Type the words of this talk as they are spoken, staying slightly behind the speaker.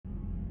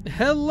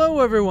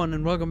Hello everyone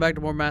and welcome back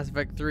to more Mass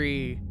Effect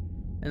 3.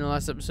 In the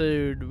last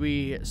episode,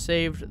 we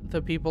saved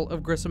the people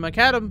of Grissom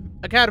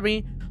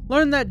Academy,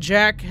 learned that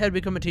Jack had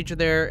become a teacher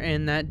there,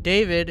 and that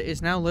David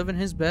is now living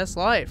his best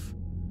life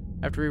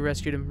after we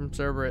rescued him from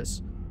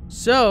Cerberus.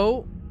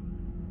 So,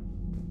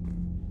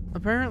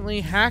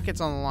 apparently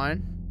Hackett's on the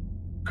line.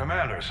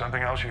 Commander,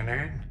 something else you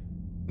need?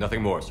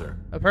 Nothing more, sir.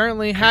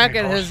 Apparently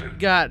Hackett has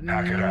got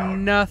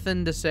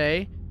nothing to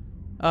say.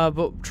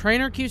 But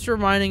Trainer keeps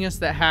reminding us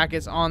that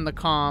Hackett's on the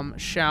comm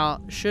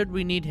should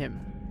we need him.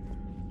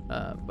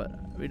 But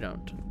we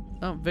don't.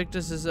 Oh,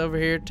 Victus is over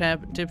here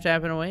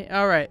tip-tapping away.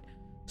 Alright.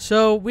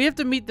 So we have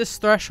to meet this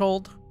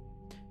threshold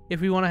if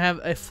we want to have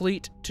a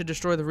fleet to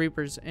destroy the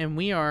Reapers. And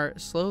we are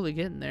slowly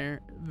getting there.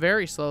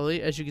 Very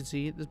slowly, as you can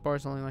see. This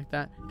bar's only like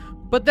that.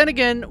 But then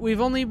again, we've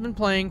only been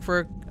playing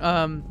for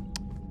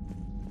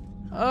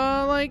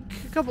like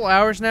a couple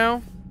hours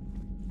now.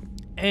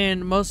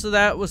 And most of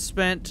that was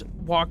spent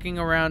walking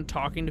around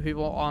talking to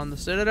people on the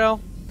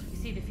Citadel. You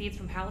see the feeds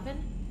from Paladin?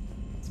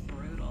 It's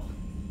brutal.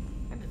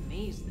 I'm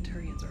amazed the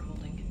Turians are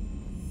holding.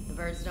 The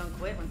birds don't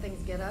quit when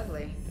things get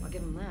ugly. I'll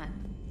give them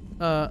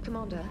that.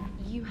 Commander,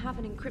 you have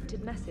an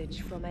encrypted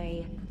message from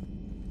a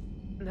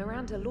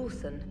Miranda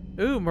Lawson.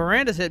 Ooh,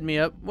 Miranda's hitting me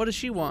up. What does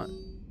she want?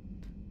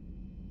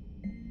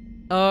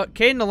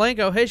 Caden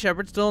Alenko, hey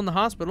Shepard, still in the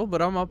hospital,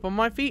 but I'm up on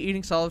my feet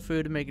eating solid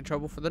food and making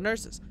trouble for the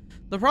nurses.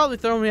 They'll probably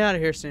throw me out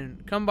of here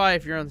soon. Come by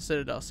if you're on the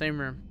Citadel, same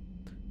room.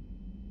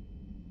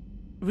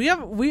 We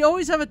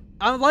always have a,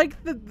 I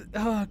like the,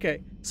 oh,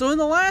 okay. So in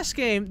the last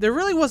game, there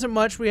really wasn't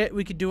much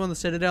we could do on the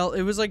Citadel.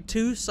 It was like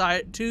two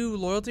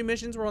loyalty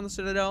missions were on the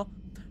Citadel.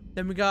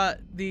 Then we got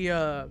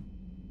the,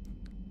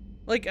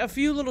 like a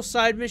few little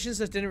side missions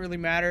that didn't really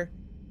matter.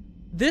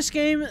 This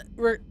game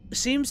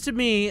seems to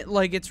me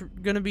like it's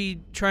going to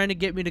be trying to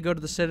get me to go to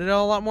the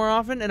Citadel a lot more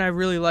often, and I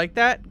really like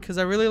that, because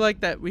I really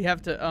like that we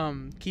have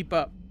to keep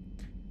up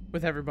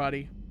with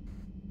everybody.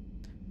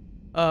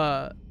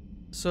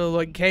 So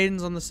like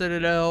Caden's on the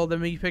Citadel, then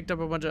we picked up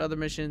a bunch of other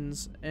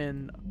missions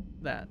and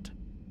that.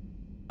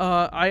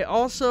 I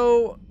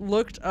also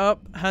looked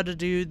up how to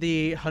do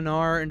the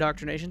Hanar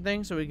indoctrination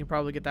thing, so we can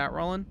probably get that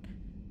rolling.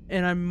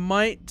 And I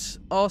might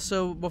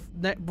also,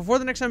 before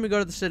the next time we go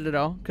to the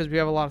Citadel, because we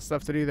have a lot of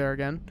stuff to do there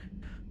again,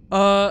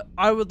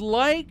 I would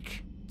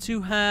like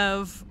to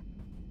have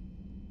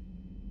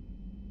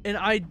an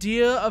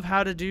idea of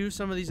how to do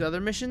some of these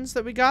other missions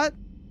that we got.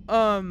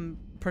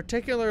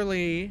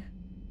 Particularly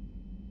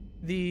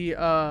the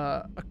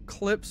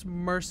Eclipse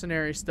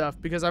mercenary stuff,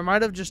 because I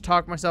might have just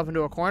talked myself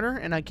into a corner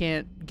and I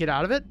can't get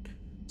out of it.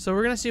 So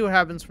we're going to see what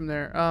happens from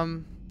there.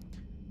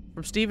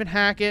 From Stephen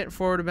Hackett,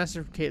 forward a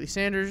message from Kaylee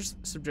Sanders.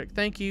 Subject,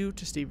 thank you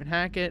to Stephen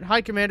Hackett. Hi,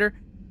 Commander.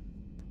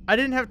 I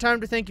didn't have time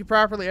to thank you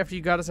properly after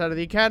you got us out of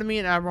the academy,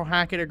 and Admiral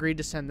Hackett agreed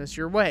to send this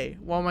your way.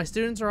 While my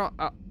students are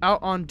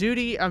out on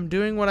duty, I'm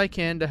doing what I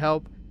can to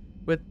help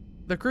with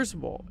the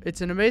Crucible. It's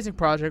an amazing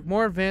project,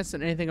 more advanced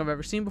than anything I've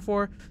ever seen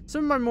before.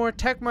 Some of my more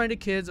tech-minded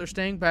kids are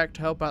staying back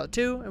to help out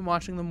too, and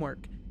watching them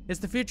work.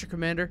 It's the future,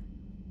 Commander.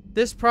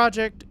 This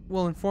project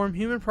will inform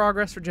human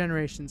progress for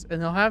generations,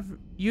 and they'll have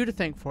you to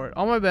thank for it.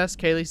 All my best,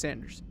 Kaylee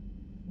Sanders.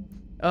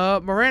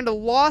 Miranda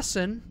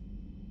Lawson.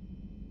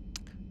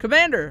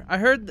 Commander, I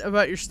heard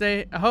about your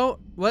stay.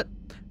 What?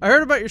 I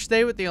heard about your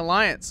stay with the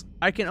Alliance.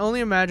 I can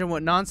only imagine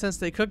what nonsense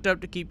they cooked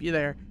up to keep you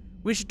there.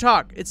 We should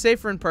talk. It's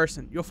safer in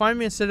person. You'll find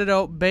me in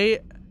Citadel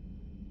by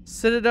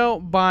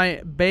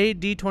Bay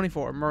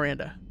D24,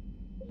 Miranda.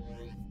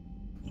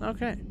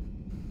 Okay.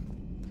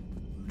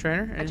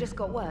 Trainer? I just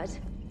got word.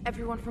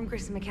 Everyone from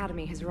Grissom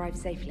Academy has arrived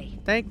safely.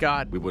 Thank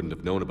God. We wouldn't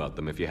have known about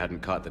them if you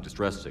hadn't caught the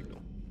distress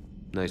signal.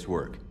 Nice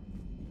work.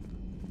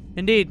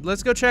 Indeed.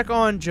 Let's go check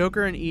on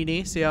Joker and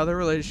Edie, see how their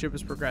relationship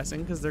is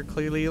progressing, because they're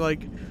clearly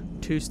like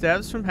 2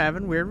 steps from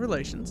having weird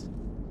relations.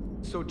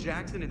 So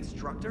Jack's an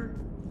instructor?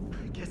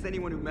 I guess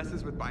anyone who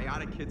messes with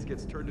biotic kids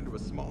gets turned into a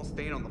small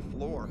stain on the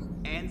floor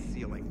and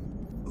ceiling.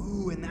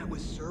 Ooh, and that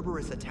was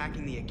Cerberus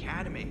attacking the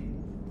academy.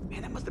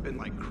 Man, that must have been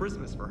like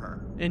Christmas for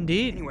her.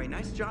 Indeed. Anyway,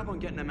 nice job on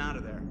getting them out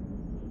of there.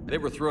 They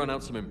were throwing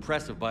out some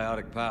impressive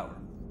biotic power.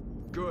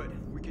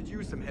 Good. We could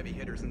use some heavy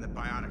hitters in the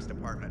biotics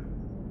department.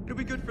 It'll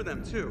be good for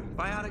them too.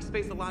 Biotics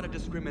face a lot of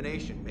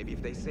discrimination. Maybe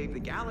if they save the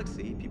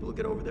galaxy, people will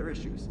get over their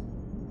issues.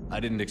 I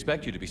didn't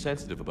expect you to be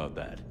sensitive about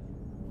that.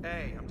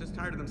 Hey, I'm just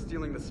tired of them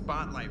stealing the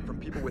spotlight from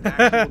people with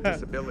actual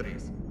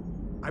disabilities.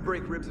 I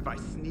break ribs if I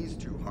sneeze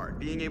too hard.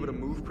 Being able to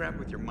move crap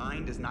with your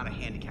mind is not a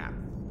handicap.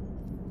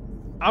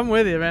 I'm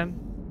with you,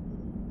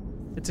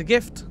 man. It's a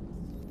gift.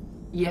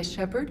 Yes,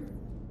 Shepard?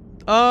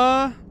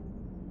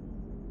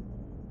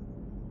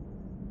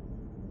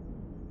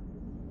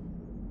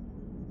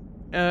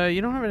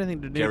 You don't have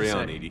anything to do. Carry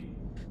on, Edie.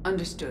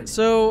 Understood.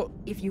 So,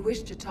 if you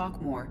wish to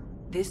talk more,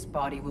 this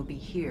body will be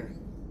here.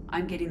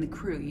 I'm getting the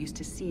crew used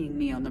to seeing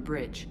me on the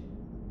bridge.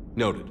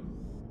 Noted.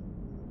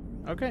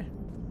 Okay.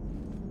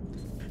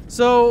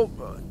 So,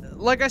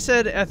 like I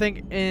said, I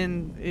think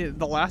in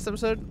the last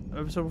episode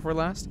before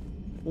last,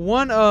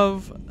 one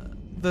of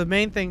the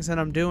main things that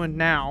I'm doing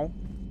now,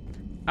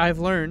 I've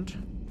learned,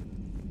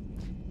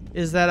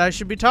 is that I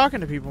should be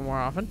talking to people more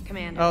often.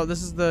 Commander. Oh,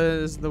 this is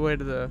the way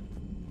to the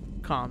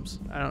comms.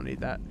 I don't need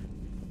that.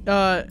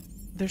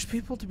 There's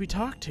people to be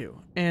talked to,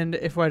 and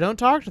if I don't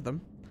talk to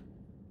them,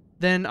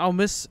 then I'll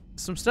miss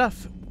some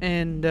stuff.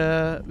 And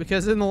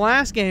because in the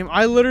last game,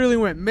 I literally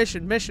went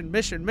mission.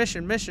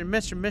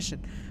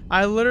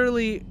 I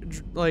literally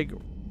like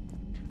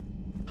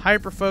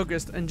hyper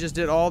focused and just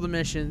did all the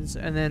missions,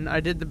 and then I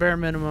did the bare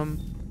minimum.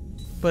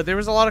 But there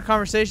was a lot of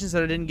conversations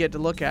that I didn't get to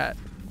look at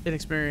in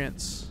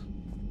experience.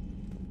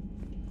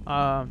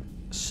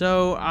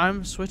 So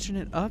I'm switching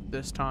it up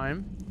this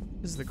time.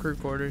 This is the crew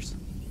quarters.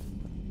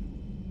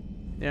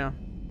 Yeah.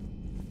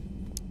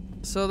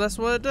 So that's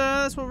what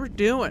we're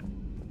doing.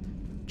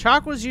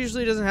 Chakwas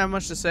usually doesn't have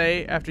much to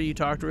say after you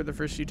talk to her the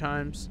first few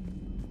times.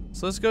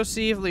 So let's go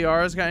see if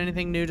Liara's got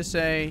anything new to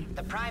say.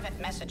 The private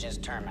messages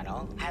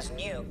terminal has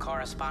new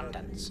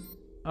correspondence.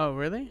 Oh,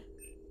 really?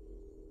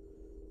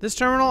 This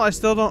terminal, I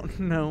still don't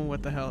know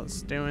what the hell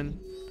it's doing.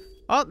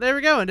 Oh, there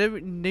we go.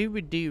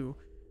 Do.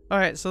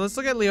 Alright, so let's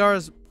look at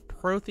Liara's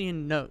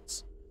Prothean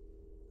notes.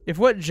 If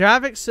what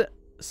Javik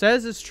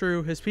says is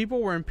true, his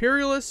people were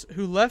imperialists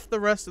who left the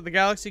rest of the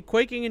galaxy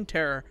quaking in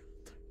terror.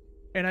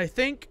 And I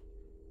think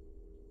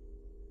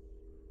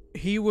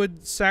he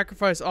would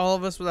sacrifice all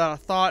of us without a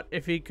thought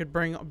if he could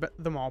bring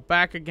them all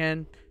back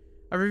again.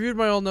 I reviewed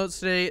my old notes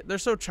today. They're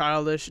so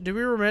childish. Did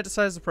we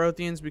romanticize the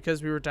Protheans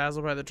because we were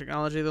dazzled by the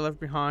technology they left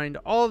behind?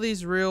 All of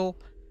these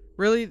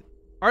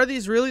are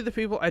these really the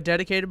people I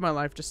dedicated my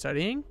life to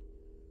studying?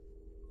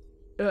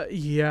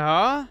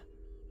 Yeah.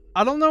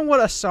 I don't know what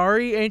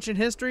Asari ancient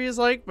history is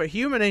like, but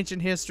human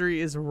ancient history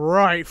is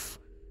rife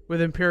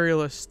with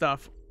imperialist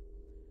stuff.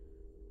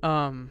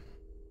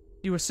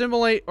 You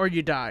assimilate or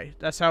you die.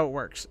 That's how it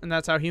works. And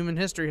that's how human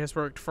history has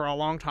worked for a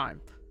long time.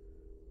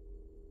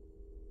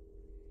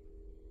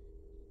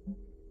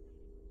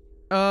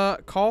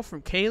 Call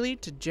from Kaylee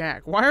to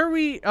Jack. Why are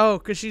we... Oh,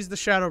 because she's the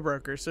shadow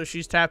broker, so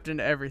she's tapped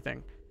into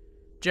everything.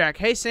 Jack,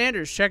 hey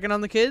Sanders, checking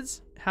on the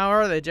kids? How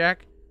are they,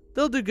 Jack?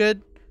 They'll do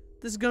good.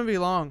 This is going to be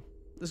long.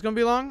 This is going to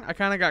be long? I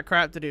kind of got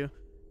crap to do.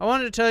 I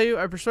wanted to tell you,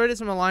 I persuaded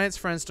some Alliance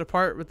friends to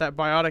part with that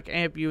biotic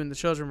amp you and the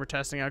children were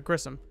testing out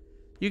Grissom.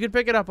 You can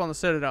pick it up on the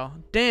Citadel.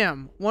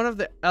 Damn, one of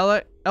the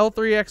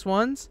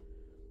L3X1s?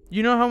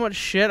 You know how much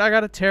shit I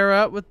got to tear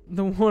up with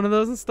one of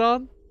those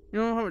installed? You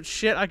know how much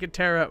shit I could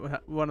tear up with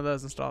one of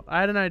those installed?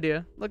 I had an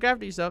idea. Look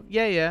after yourself.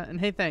 Yeah, and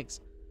hey,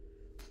 thanks.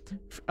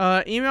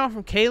 Email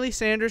from Kaylee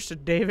Sanders to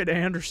David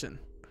Anderson.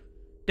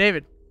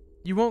 David,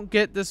 you won't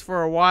get this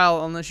for a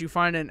while unless you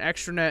find an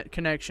extranet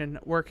connection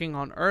working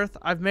on Earth.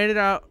 I've made it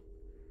out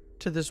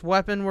to this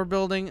weapon we're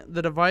building.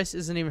 The device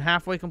isn't even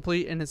halfway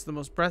complete, and it's the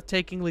most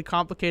breathtakingly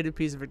complicated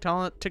piece of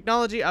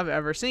technology I've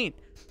ever seen.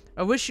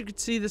 I wish you could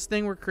see this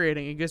thing we're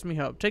creating. It gives me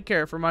hope. Take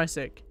care for my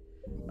sake.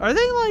 Are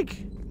they, like,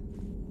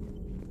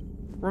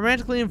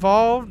 romantically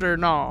involved or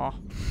nah?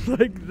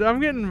 Like, I'm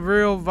getting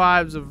real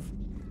vibes of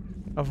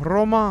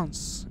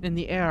romance in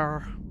the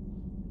air.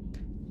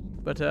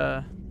 But,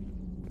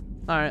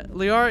 alright,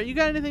 Liara, you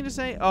got anything to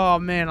say? Oh,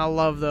 man, I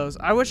love those.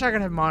 I wish I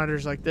could have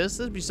monitors like this.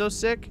 This would be so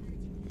sick.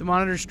 The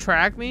monitors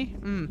track me.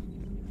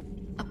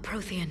 A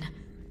Prothean.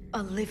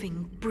 A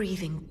living,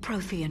 breathing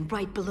Prothean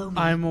right below me.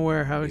 I'm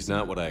aware how he's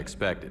not what I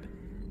expected.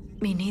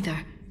 Me neither.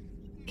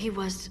 He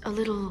was a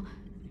little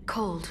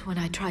cold when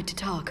I tried to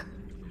talk.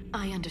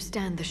 I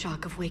understand the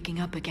shock of waking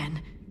up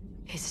again.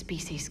 His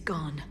species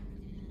gone.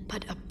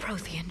 But a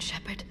Prothean,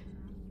 Shepard.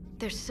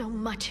 There's so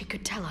much he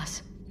could tell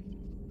us.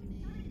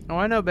 Oh,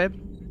 I know, babe.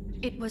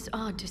 It was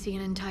odd to see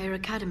an entire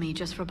academy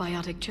just for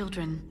biotic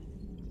children.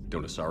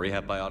 Don't Asari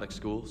have biotic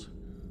schools?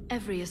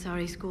 Every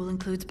Asari school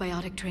includes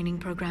biotic training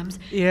programs.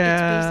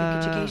 Yeah. It's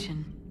basic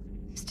education.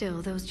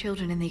 Still, those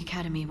children in the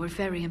academy were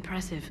very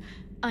impressive.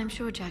 I'm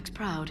sure Jack's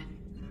proud.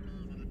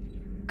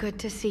 Good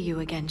to see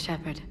you again,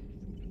 Shepard.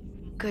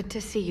 Good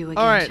to see you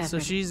again, Alright, Shepard. so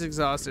she's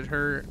exhausted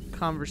her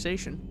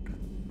conversation.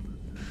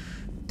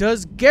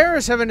 Does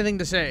Garrus have anything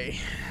to say?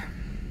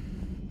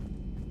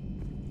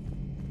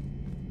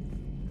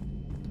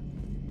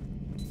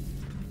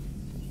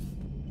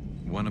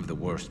 One of the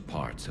worst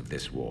parts of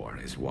this war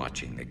is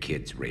watching the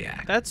kids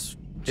react. That's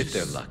If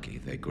they're lucky,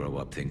 they grow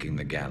up thinking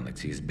the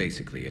galaxy is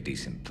basically a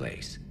decent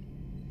place.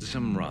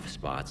 Some rough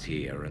spots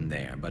here and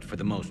there, but for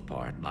the most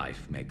part,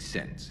 life makes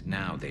sense.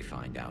 Now they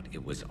find out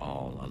it was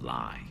all a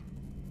lie.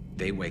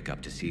 They wake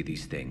up to see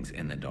these things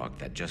in the dark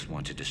that just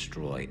want to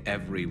destroy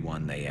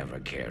everyone they ever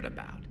cared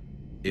about.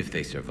 If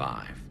they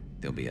survive,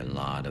 there'll be a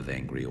lot of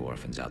angry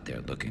orphans out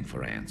there looking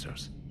for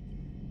answers.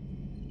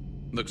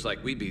 Looks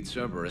like we beat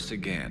Cerberus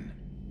again.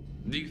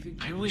 Do you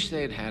think... I wish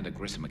they had had a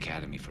Grissom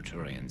Academy for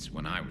Turians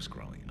when I was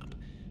growing up.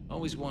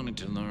 Always wanted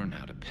to learn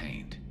how to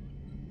paint.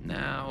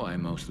 Now I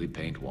mostly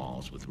paint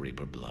walls with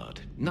Reaper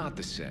blood. Not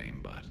the same,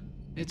 but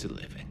it's a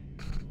living.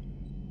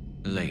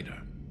 Later.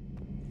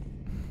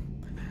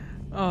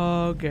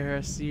 Oh,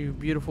 Garrus, you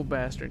beautiful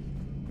bastard.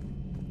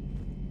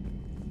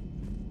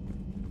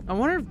 I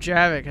wonder if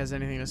Javik has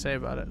anything to say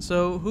about it.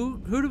 So,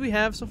 who do we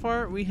have so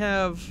far? We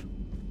have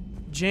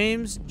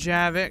James,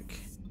 Javik,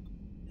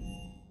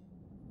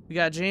 We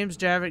got James,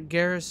 Javik,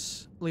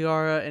 Garrus,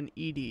 Liara, and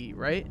Edie,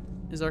 right?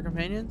 Is our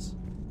companions?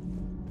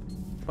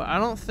 But I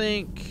don't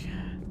think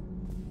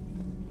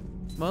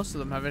most of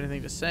them have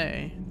anything to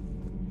say.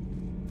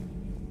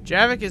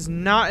 Javik is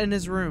not in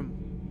his room.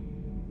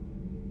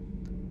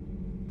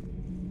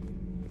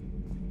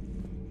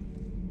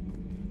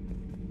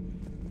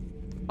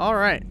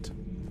 Alright.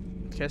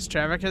 Guess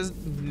Javik has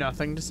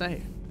nothing to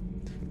say.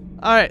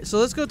 Alright, so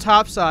let's go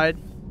topside.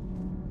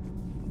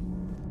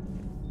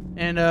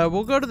 And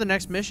we'll go to the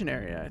next mission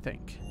area, I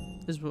think.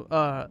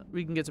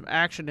 We can get some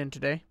action in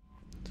today.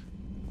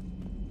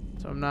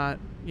 So I'm not,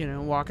 you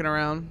know, walking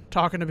around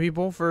talking to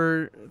people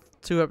for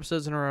 2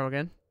 episodes in a row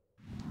again.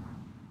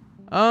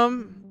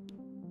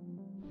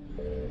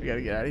 We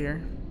gotta get out of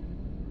here.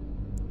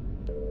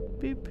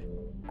 Beep.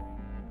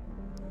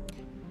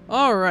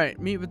 Alright,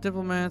 meet with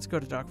diplomats, go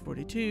to Dock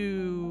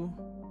 42.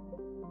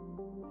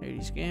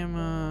 Hades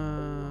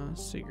Gamma,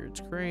 Sigurd's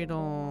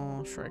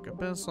Cradle, Shrike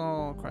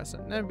Abyssal,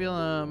 Crescent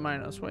Nebula,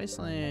 Minos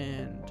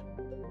Wasteland.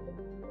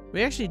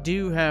 We actually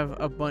do have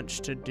a bunch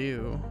to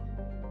do.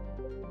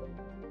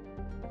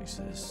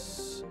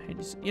 Hades.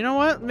 You know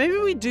what? Maybe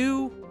we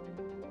do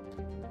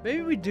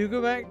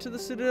go back to the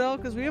Citadel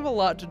because we have a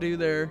lot to do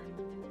there.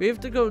 We have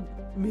to go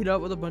meet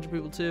up with a bunch of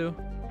people too.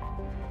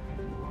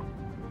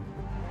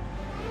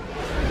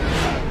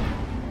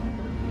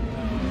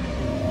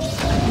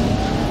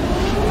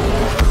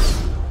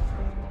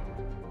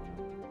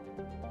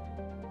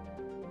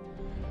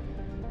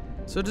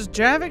 So does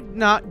Javik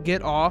not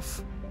get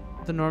off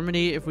the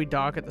Normandy if we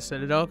dock at the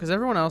Citadel? Because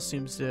everyone else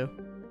seems to.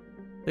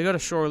 They go to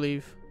shore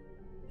leave.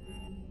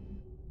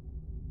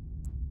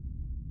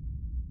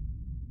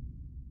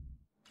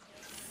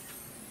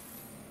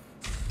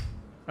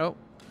 Oh.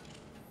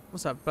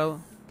 What's up,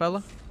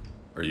 Bella?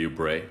 Are you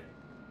Bray?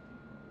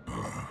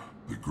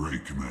 The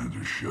great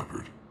Commander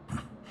Shepard.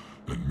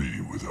 And me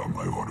without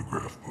my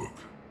autograph book.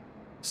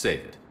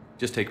 Save it.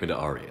 Just take me to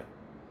Aria.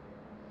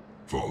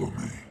 Follow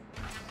me.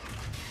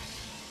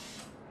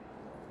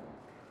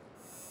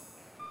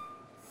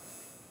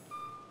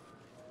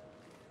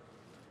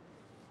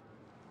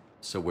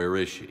 So where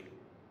is she?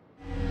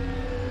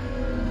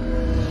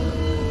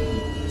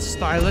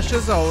 Stylish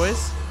as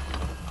always.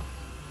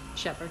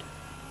 Shepard.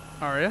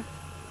 Aria.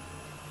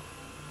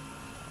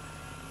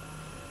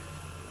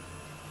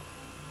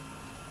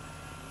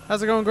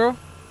 How's it going, girl?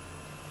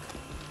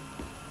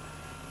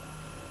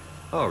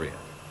 Aria.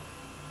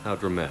 How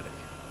dramatic.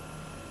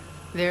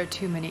 There are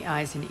too many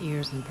eyes and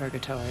ears in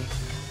Purgatory.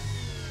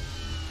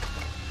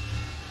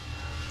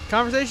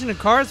 Conversation in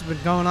cars have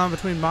been going on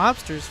between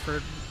mobsters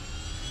for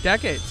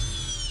decades.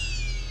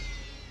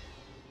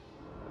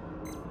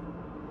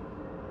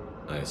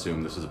 I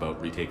assume this is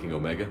about retaking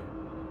Omega?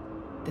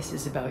 This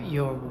is about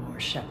your war,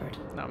 Shepard.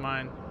 Not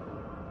mine.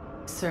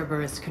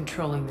 Cerberus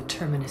controlling the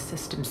Terminus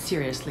system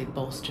seriously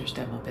bolsters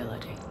their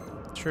mobility.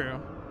 True.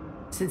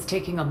 Since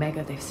taking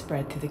Omega, they've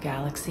spread through the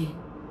galaxy.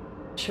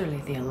 Surely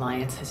the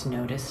Alliance has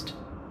noticed.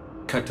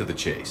 Cut to the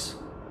chase.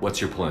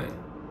 What's your plan?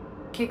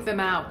 Kick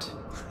them out.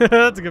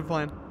 That's a good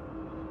plan.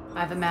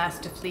 I've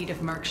amassed a fleet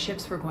of merc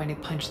ships. We're going to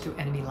punch through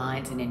enemy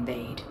lines and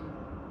invade.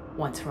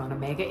 Once we're on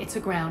Omega, it's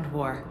a ground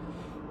war.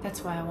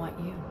 That's why I want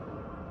you.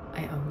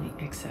 I only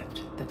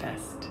accept the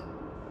best.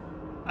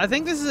 I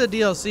think this is a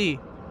DLC.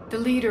 The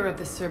leader of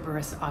the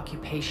Cerberus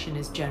occupation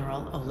is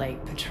General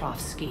Oleg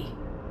Petrovsky.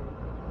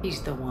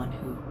 He's the one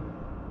who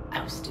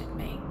ousted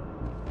me.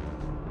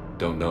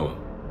 Don't know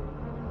him.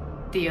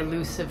 The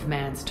elusive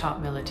man's top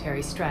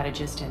military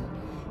strategist and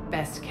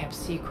best kept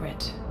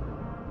secret.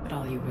 But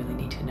all you really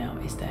need to know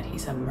is that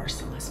he's a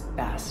merciless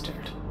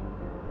bastard.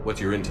 What's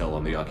your intel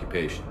on the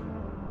occupation?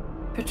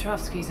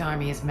 Petrovsky's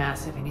army is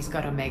massive and he's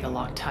got Omega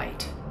locked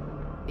tight.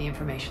 The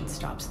information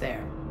stops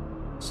there.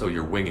 So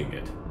you're winging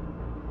it?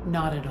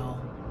 Not at all.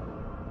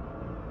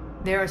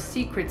 There are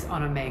secrets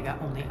on Omega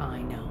only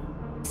I know.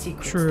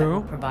 Secrets that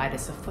will provide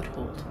us a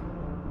foothold.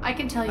 I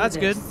can tell you That's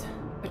this. good.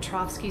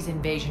 Petrovsky's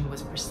invasion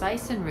was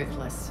precise and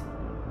ruthless.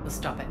 He'll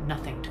stop at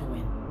nothing to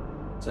win.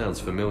 Sounds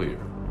familiar.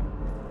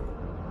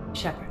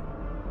 Shepard,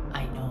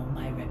 I know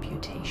my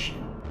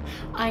reputation.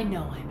 I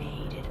know I'm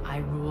hated. I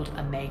ruled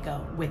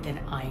Omega with an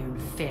iron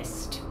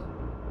fist.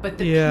 But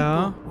the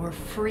people were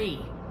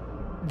free.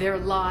 Their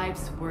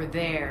lives were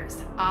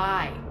theirs.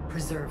 I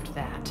preserved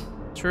that.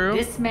 True.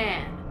 This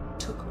man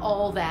took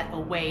all that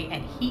away,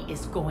 and he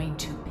is going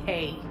to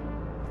pay.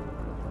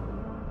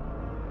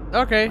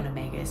 Okay. When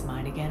Omega is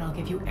mine again, I'll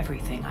give you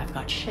everything. I've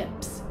got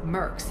ships,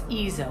 mercs,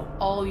 Ezo,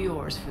 all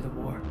yours for the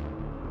war.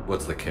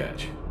 What's the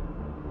catch?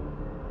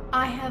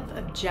 I have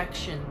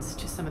objections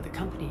to some of the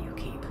company you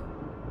keep.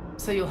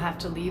 So you'll have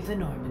to leave the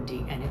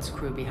Normandy and its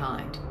crew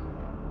behind.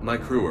 My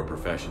crew are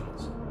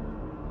professionals.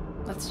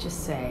 Let's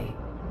just say,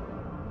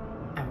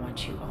 I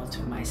want you all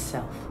to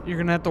myself. You're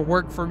gonna have to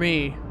work for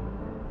me.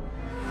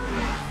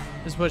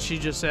 Is what she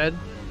just said.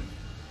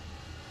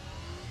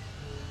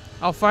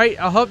 I'll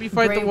help you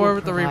fight Bray the war will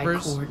with the provide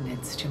Reapers.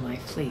 Coordinates to my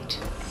fleet.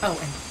 Oh,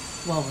 and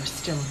while we're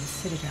still in the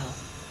Citadel,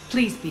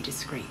 please be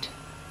discreet.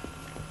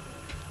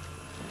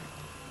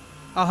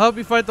 I'll help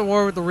you fight the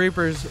war with the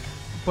Reapers,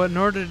 but in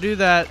order to do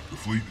that... The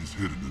fleet is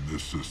hidden in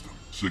this system.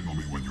 Signal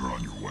me when you're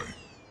on your way.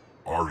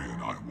 Ari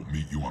and I will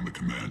meet you on the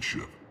command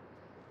ship.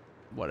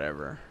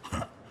 Whatever.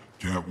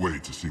 Can't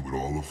wait to see what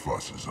all the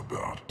fuss is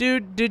about.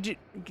 Dude,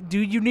 do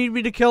you need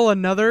me to kill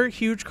another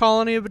huge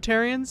colony of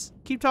Batarians?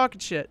 Keep talking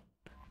shit.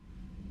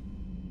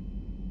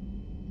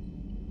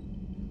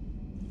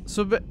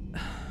 So, but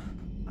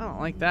I don't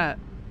like that.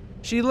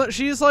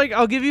 She's like,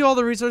 I'll give you all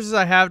the resources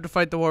I have to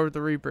fight the war with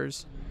the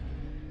Reapers.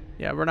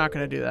 Yeah, we're not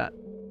gonna do that.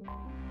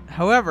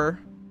 However,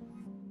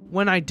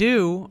 when I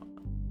do,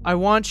 I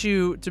want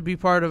you to be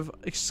part of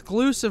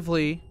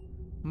exclusively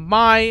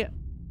my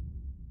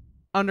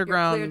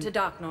underground. You're cleared to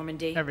dock,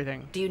 Normandy.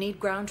 Everything. Do you need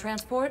ground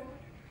transport?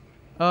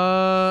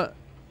 I'll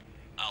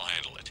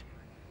handle it.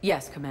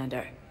 Yes,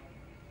 Commander.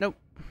 Nope.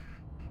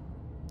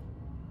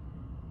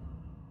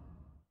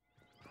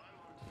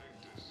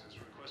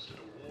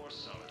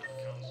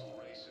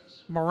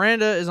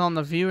 Miranda is on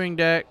the viewing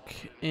deck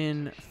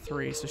in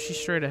 3, so she's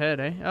straight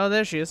ahead, eh? Oh,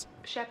 there she is.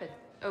 Shepard,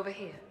 over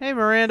here. Hey,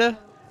 Miranda.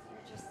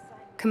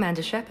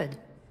 Commander Shepard.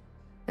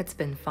 It's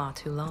been far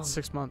too long. It's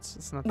 6 months.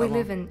 It's not that We long.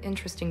 live in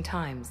interesting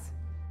times.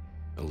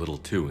 A little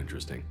too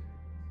interesting.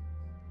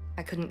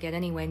 I couldn't get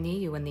anywhere near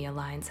you when the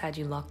Alliance had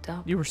you locked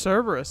up. You were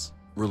Cerberus.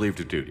 Relieved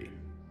of duty.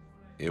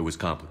 It was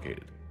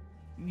complicated.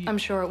 I'm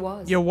sure it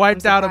was. You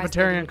wiped out a I'm surprised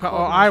Batarian they colony.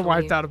 Oh, didn't I call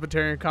wiped you. out a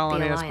Batarian colony,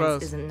 The I Alliance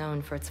suppose. isn't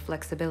known for its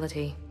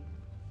flexibility.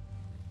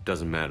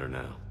 Doesn't matter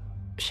now.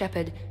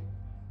 Shepard,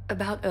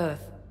 about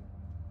Earth.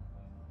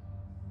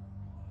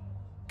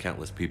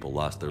 Countless people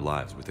lost their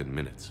lives within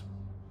minutes.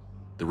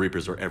 The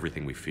Reapers are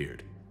everything we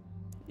feared.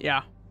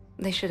 Yeah.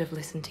 They should have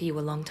listened to you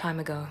a long time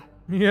ago.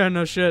 Yeah,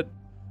 no shit.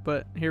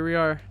 But here we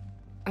are.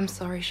 I'm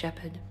sorry,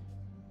 Shepard.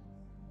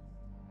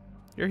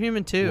 You're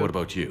human too. What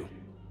about you?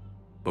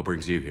 What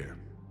brings you here?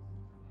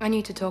 I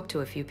need to talk to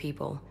a few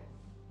people.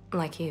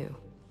 Like you.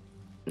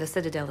 The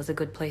Citadel is a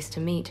good place to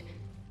meet.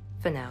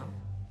 For now.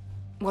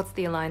 What's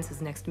the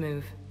Alliance's next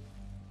move?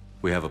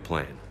 We have a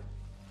plan.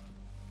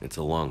 It's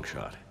a long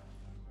shot.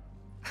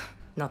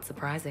 Not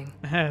surprising.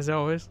 As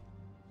always.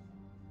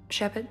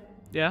 Shepard?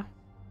 Yeah?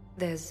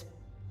 There's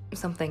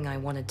something I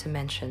wanted to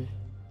mention.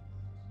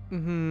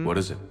 Mm-hmm. What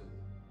is it?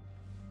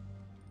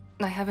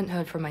 I haven't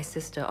heard from my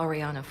sister,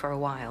 Oriana, for a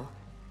while.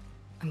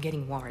 I'm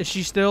getting worried. Is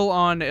she still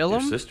on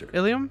Ilum? Your sister?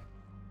 Ilium?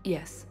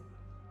 Yes.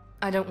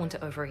 I don't want to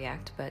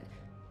overreact, but...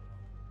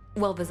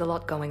 Well, there's a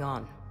lot going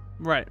on.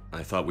 Right.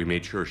 I thought we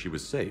made sure she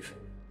was safe.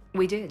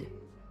 We did.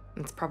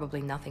 It's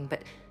probably nothing,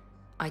 but...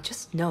 I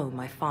just know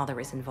my father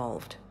is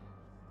involved.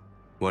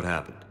 What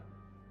happened?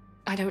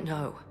 I don't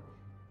know.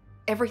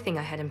 Everything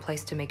I had in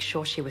place to make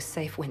sure she was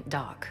safe went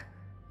dark.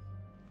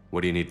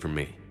 What do you need from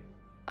me?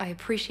 I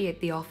appreciate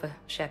the offer,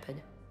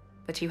 Shepard,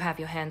 but you have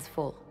your hands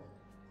full.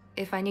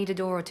 If I need a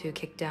door or two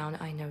kicked down,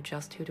 I know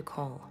just who to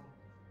call.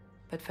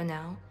 But for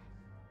now,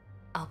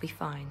 I'll be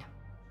fine.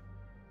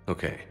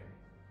 Okay.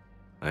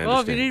 I understand. Well,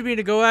 if you need me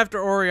to go after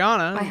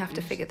Oriana... I have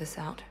to figure this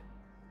out.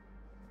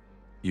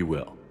 You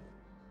will.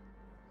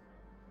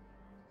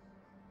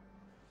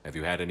 Have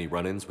you had any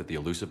run-ins with the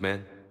elusive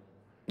man?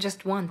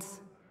 Just once.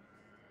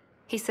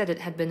 He said it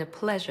had been a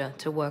pleasure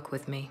to work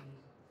with me,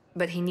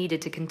 but he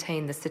needed to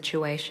contain the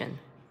situation.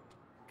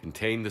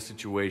 Contain the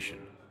situation.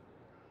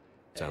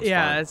 Sounds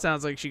Yeah, fine. it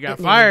sounds like she got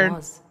It fired. nearly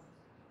was.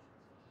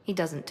 He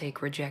doesn't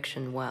take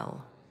rejection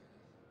well.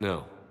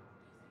 No.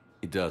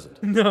 He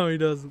doesn't. No, he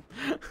doesn't.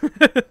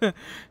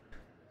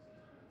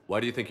 Why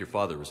do you think your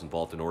father was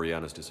involved in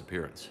Oriana's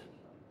disappearance?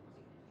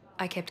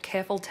 I kept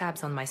careful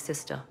tabs on my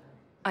sister.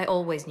 I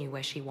always knew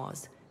where she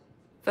was.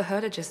 For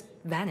her to just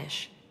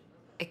vanish,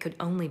 it could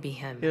only be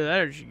him. Yeah,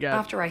 that she got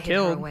After I hid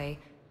killed. her away,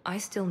 I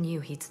still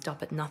knew he'd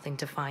stop at nothing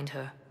to find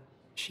her.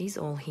 She's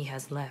all he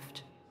has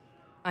left.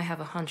 I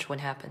have a hunch what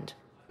happened.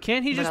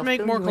 Can't he but just I'll make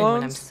fill more you in when I'm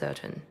clones?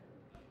 certain.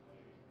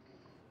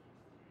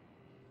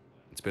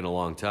 It's been a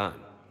long time.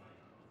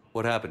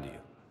 What happened to you?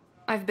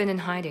 I've been in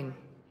hiding.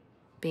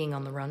 Being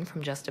on the run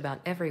from just about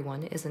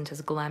everyone isn't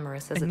as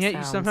glamorous as And it yet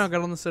sounds. you somehow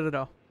got on the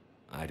Citadel.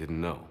 I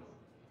didn't know.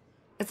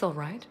 It's all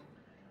right.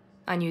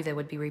 I knew there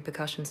would be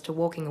repercussions to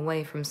walking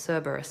away from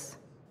Cerberus.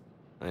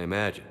 I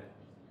imagine.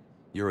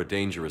 You're a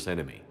dangerous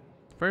enemy.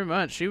 Pretty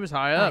much. She was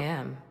high up. I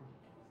am.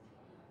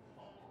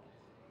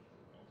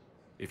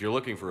 If you're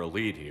looking for a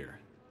lead here,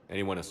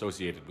 anyone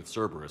associated with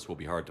Cerberus will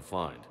be hard to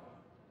find.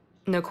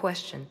 No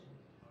question.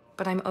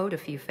 But I'm owed a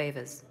few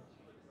favors.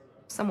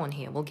 Someone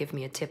here will give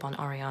me a tip on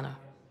Oriana.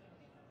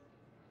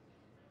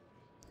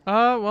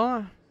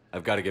 Well...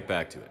 I've got to get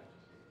back to it.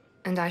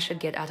 And I should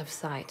get out of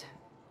sight.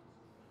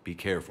 Be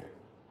careful.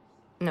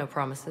 No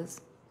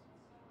promises.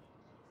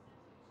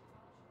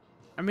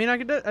 I mean, I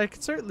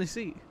could certainly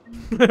see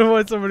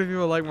why so many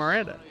people like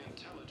Miranda.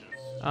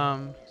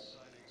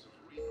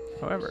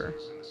 However...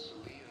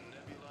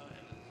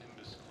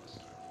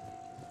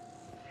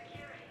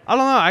 I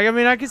don't know. I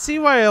mean, I could see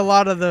why a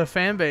lot of the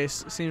fan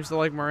base seems to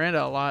like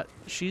Miranda a lot.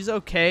 She's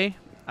okay,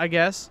 I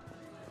guess.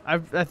 I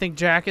think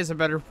Jack is a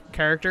better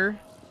character.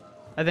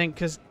 I think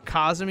because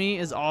Kazumi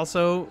is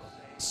also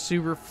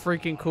super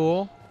freaking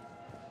cool.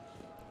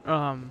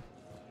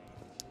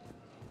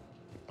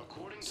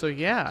 So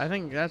yeah, I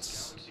think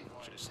that's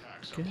just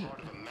good.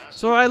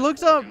 So I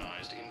looked up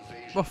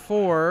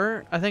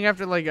before, I think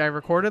after like I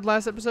recorded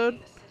last episode,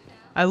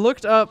 I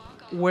looked up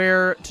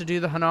where to do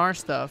the Hanar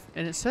stuff,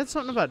 and it said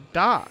something about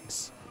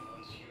docks.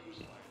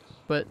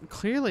 But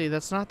clearly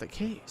that's not the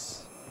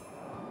case.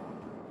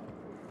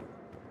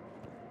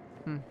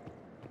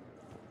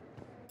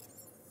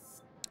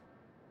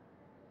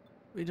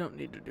 We don't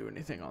need to do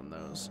anything on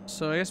those.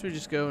 So I guess we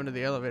just go into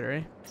the elevator,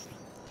 eh?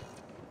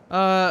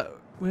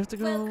 We have to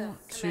go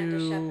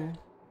to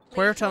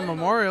Puerto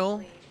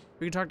Memorial.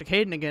 We can talk to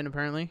Caden again,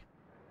 apparently.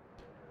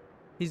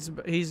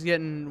 He's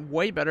getting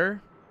way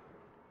better.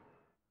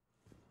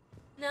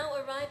 Now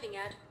arriving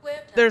at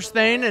Puerto There's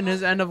Thane and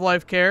his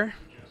end-of-life care.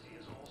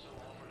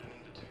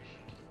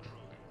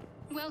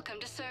 Welcome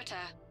to Serta.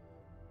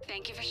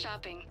 Thank you for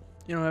shopping.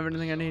 You don't have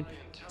anything I need.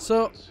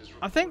 So,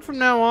 I think from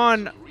now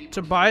on,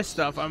 to buy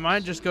stuff, I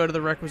might just go to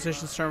the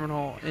requisitions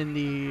terminal in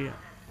the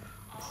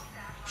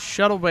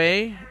shuttle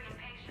bay.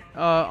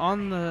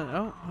 On the...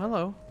 Oh,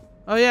 hello.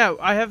 Oh, yeah,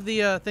 I have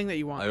the thing that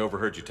you want. I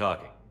overheard you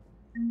talking.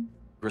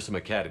 Grissom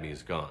Academy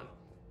is gone.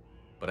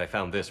 But I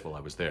found this while I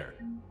was there.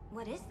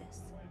 What is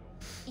this?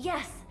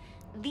 Yes,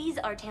 these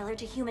are tailored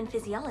to human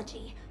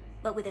physiology.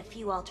 But with a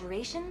few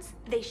alterations,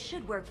 they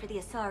should work for the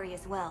Asari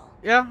as well.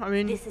 Yeah, I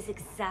mean, this is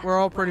exactly we're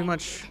all pretty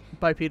much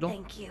bipedal.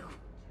 Thank you.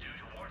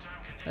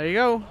 There you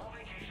go.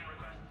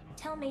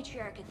 Tell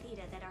Matriarch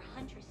Athena that our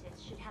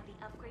huntresses should have the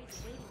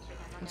upgrades waiting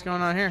for them. What's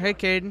going on here? Hey,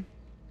 Caden.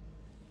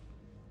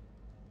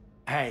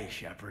 Hey,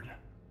 Shepard.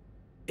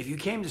 If you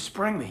came to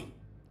spring me,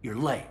 you're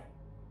late.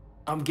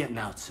 I'm getting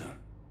out soon.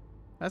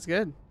 That's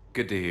good.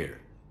 Good to hear.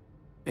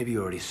 Maybe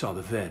you already saw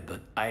the vid,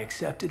 but I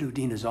accepted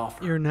Udina's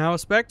offer. You're now a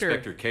Spectre.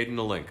 Spectre Caden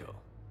Alenko.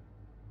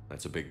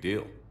 That's a big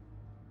deal.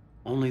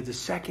 Only the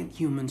second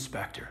human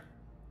Spectre.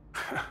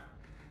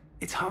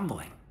 It's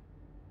humbling.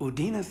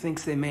 Udina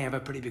thinks they may have a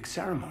pretty big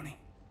ceremony,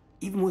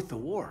 even with the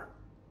war.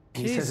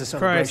 He says the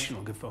celebration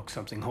will give folks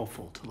something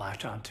hopeful to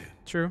latch onto.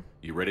 True.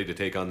 You ready to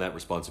take on that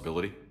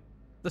responsibility?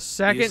 The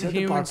second set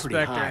human the bar pretty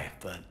Spectre. high,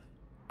 but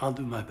I'll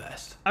do my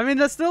best. I mean,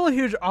 that's still a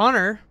huge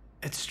honor.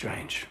 It's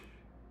strange.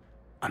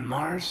 On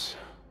Mars,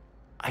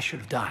 I should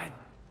have died.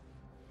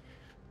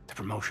 The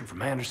promotion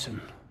from Anderson,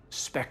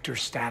 Spectre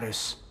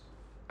status.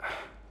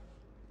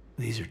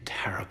 These are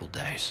terrible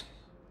days.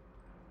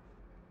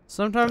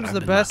 Sometimes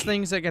the best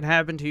things that can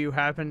happen to you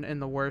happen in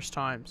the worst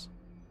times.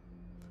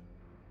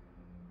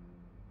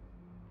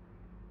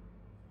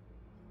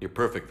 You're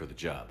perfect for the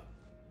job.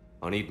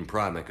 On Eden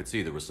Prime, I could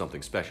see there was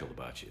something special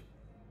about you.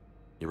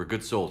 You're a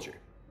good soldier.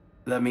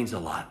 That means a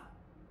lot.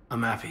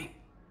 I'm happy.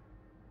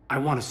 I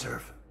want to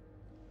serve.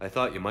 I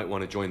thought you might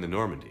want to join the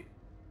Normandy.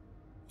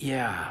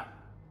 Yeah.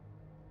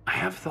 I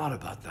have thought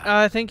about that.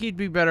 I think you'd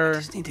be better. I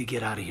just need to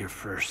get out of here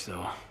first,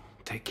 though.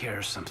 Take care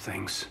of some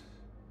things.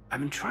 I've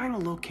been trying to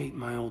locate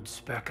my old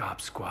Spec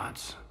Ops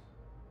squads.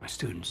 My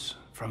students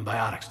from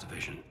Biotics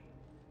Division.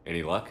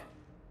 Any luck?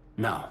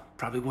 No.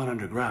 Probably went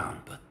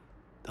underground, but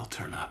they'll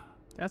turn up.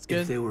 That's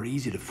good. If they were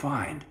easy to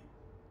find,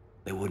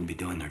 they wouldn't be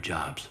doing their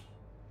jobs.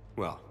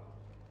 Well,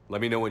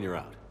 let me know when you're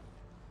out.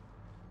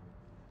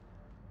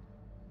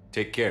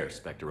 Take care,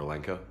 Spectre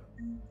Alenko.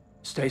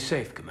 Stay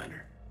safe,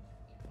 Commander.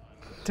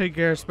 Take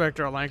care,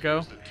 Spectre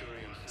Alenko.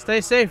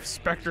 Stay safe,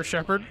 Spectre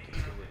Shepard.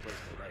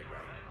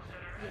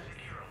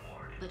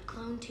 But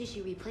clone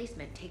tissue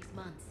replacement takes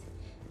months.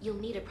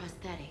 You'll need a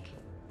prosthetic.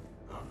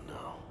 Oh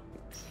no.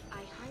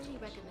 I highly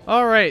recommend.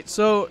 All right,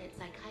 so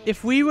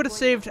if we would have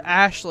saved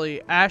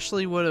Ashley,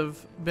 Ashley would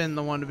have been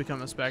the one to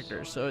become a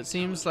Spectre. So it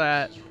seems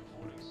that,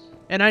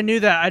 and I knew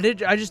that.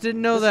 I just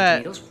didn't know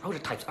that. Those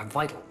prototypes are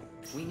vital.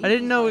 I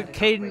didn't know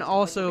Caden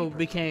also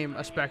became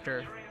a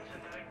Spectre.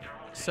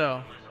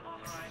 So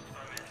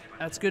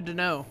that's good to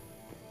know.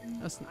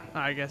 That's,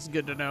 I guess,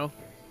 good to know.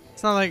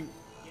 It's not like.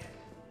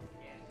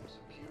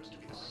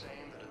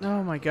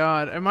 Oh my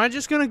God! Am I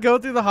just gonna go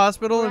through the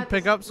hospital and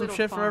pick up some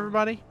shit for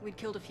everybody? We'd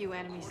killed a few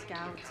enemy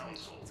scouts.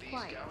 It's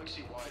quiet.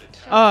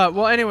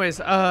 Well, anyways,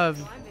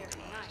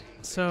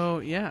 so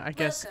yeah, I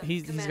guess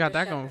he's got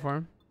that going for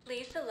him.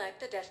 Please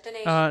select a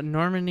destination.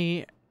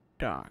 Normandy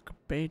Dock,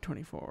 Bay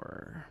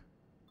 24.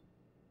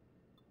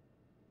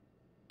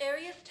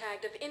 Areas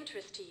tagged of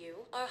interest to you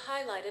are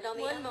highlighted on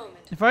the one moment.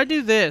 If I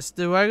do this,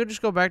 do I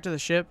just go back to the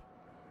ship?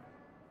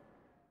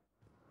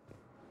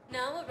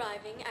 Now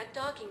arriving at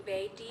Docking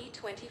Bay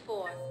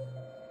D24.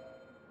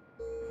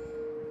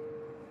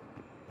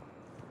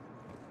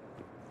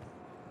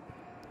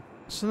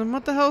 So then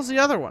what the hell's the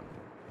other one?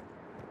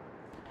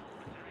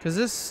 Cause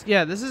this,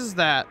 yeah, this is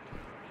that.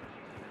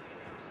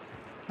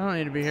 I don't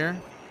need to be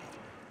here.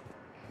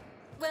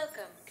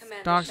 Welcome,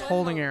 Commander. Docks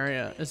holding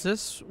area. Is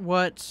this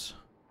what?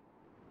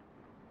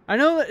 I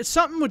know that it's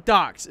something with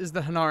docks is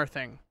the Hanar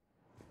thing.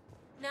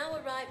 Now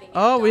arriving.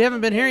 Oh, we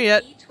haven't been here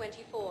yet.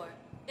 D24.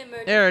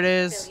 There it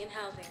is.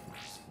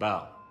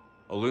 Bow.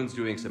 Aloon's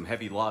doing some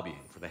heavy lobbying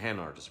for the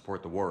Hanar to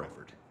support the war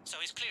effort. So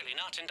he's clearly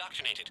not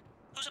indoctrinated.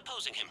 Who's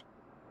opposing him?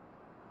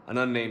 An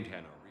unnamed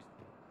Hanar.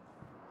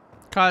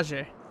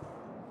 Kaje.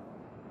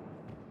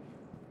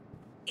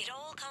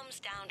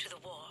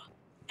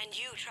 and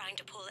you trying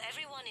to pull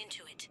everyone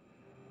into it.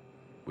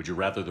 Would you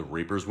rather the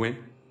Reapers win?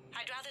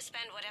 I'd rather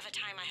spend whatever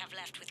time I have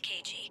left with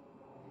KG.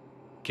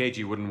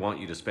 KG wouldn't want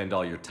you to spend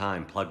all your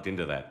time plugged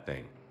into that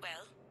thing.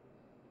 Well,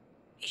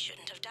 he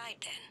shouldn't have died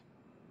then.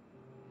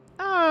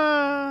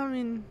 I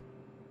mean,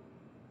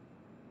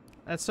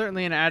 that's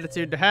certainly an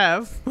attitude to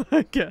have,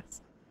 I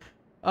guess.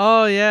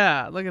 Oh,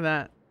 yeah. Look at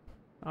that.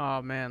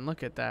 Oh, man.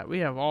 Look at that. We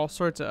have all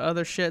sorts of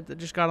other shit that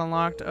just got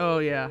unlocked. Oh,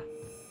 yeah.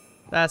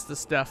 That's the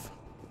stuff.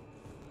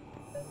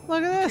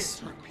 Look at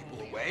this.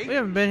 We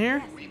haven't been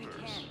here.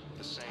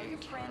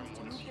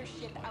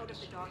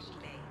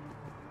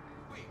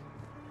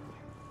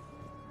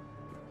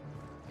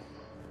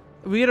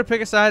 We gotta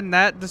pick a side in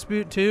that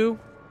dispute, too.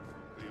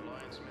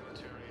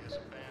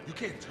 You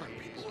can't turn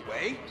people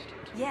away.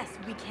 Yes,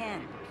 we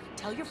can.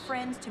 Tell your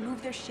friends to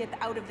move their ship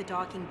out of the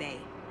docking bay.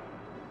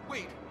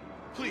 Wait,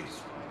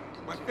 please.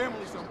 My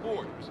family's on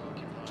board.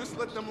 Just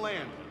let them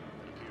land.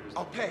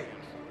 I'll pay.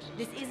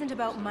 This isn't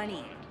about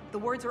money. The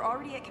wards are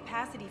already at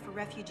capacity for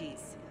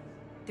refugees.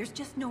 There's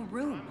just no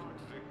room.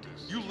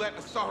 You let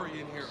Asari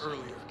in here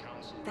earlier.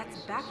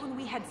 That's back when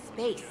we had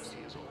space.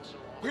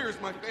 Where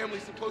is my family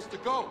supposed to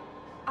go?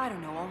 I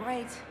don't know, all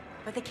right.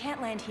 But they can't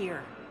land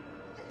here.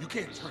 You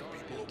can't turn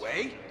people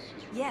away.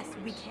 Yes,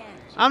 we can.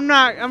 I'm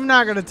not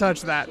gonna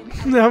touch that.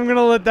 I'm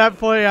gonna let that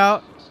play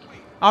out.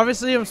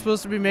 Obviously, I'm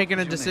supposed to be making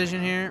a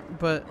decision here,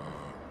 but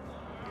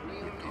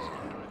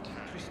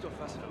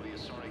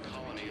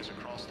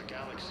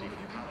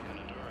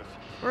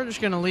we're just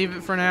gonna leave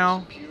it for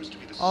now.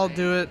 I'll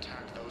do it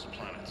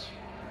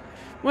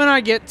when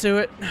I get to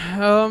it.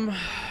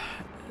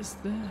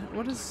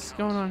 What is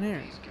going on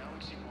here?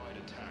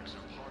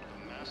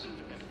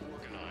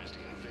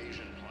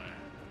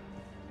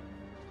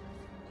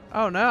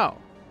 Oh no.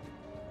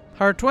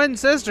 Her twin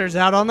sister's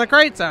out on the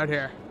crates out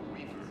here.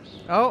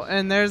 Oh,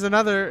 and there's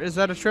another. Is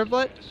that a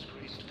triplet?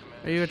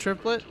 Are you a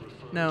triplet?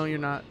 No, you're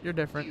not. You're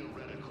different.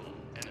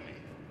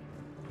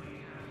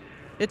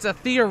 It's a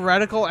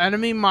theoretical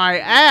enemy, my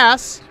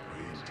ass.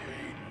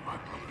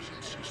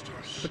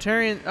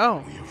 Batarian.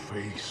 Oh.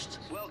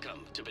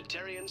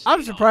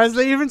 I'm surprised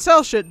they even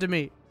sell shit to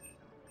me.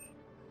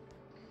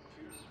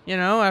 You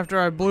know, after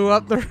I blew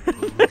up the.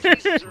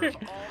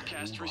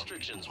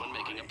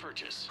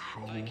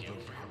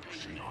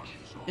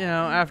 You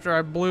know, after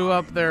I blew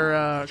up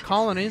their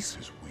colonies.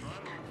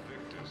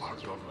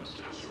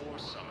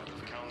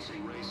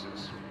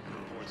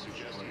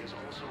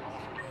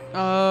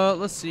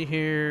 Let's see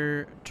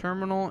here.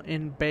 Terminal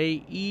in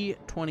Bay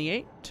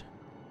E28,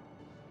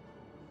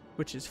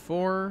 which is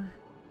 4.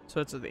 So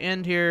it's at the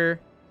end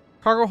here.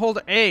 Cargo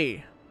hold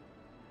A,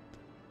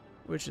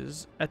 which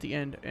is at the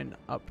end and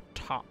up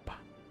top.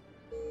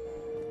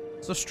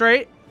 So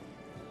straight.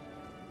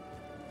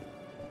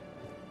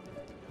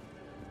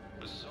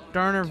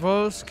 Darner,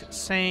 Vosk,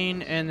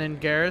 Sane, and then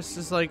Garrus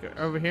is like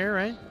over here,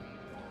 right?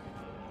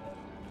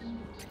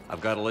 I've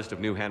got a list of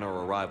new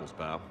Hanar arrivals,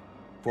 pal.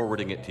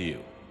 Forwarding it to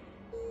you.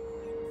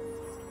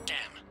 Damn.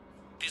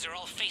 These are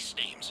all face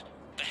names.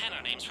 The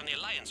Hanar names from the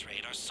Alliance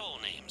raid are soul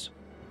names.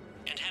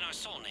 And Hanar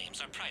soul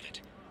names are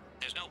private.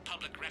 There's no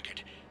public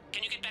record.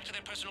 Can you get back to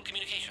their personal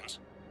communications?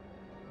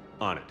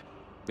 On it.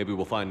 Maybe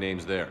we'll find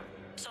names there.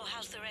 So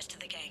how's the rest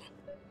of the gang?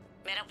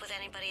 Met up with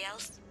anybody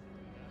else?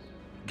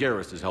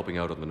 Garrus is helping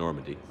out on the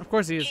Normandy. Of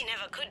course he is. He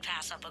never could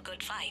pass up a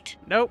good fight.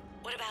 Nope.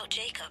 What about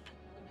Jacob?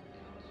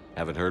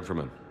 Haven't heard from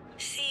him.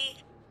 See,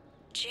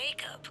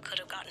 Jacob could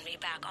have gotten me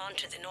back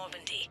onto the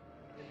Normandy.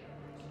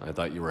 I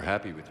thought you were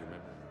happy with your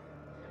memory.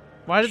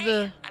 Why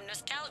did I'm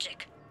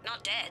nostalgic,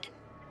 not dead.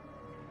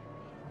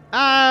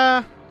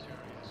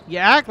 You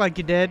act like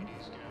you did.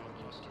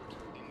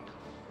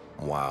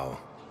 Wow.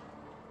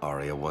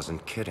 Arya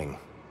wasn't kidding.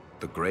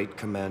 The great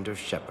Commander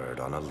Shepard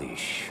on a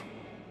leash.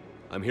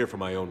 I'm here for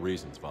my own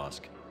reasons,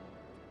 Vosk.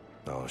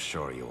 Oh,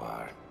 sure you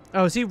are.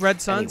 Oh, is he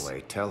Red Suns?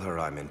 Anyway, tell her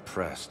I'm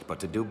impressed, but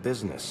to do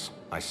business,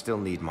 I still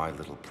need my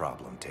little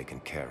problem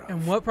taken care of.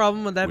 And what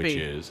problem would that be? Which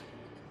is?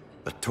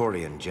 A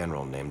Turian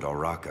general named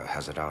Oraka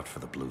has it out for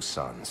the Blue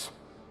Suns.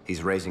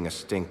 He's raising a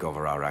stink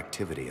over our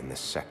activity in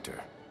this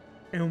sector.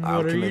 And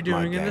what are you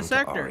doing in the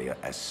sector? Arya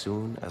as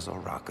soon as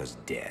Oraka's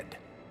dead.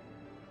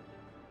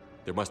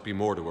 There must be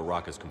more to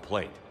Oraka's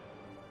complaint.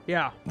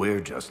 Yeah.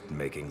 We're just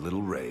making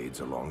little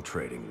raids along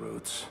trading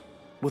routes.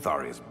 With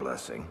Arya's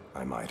blessing,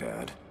 I might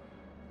add.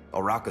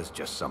 Oraka's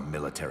just some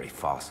military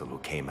fossil who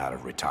came out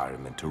of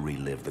retirement to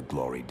relive the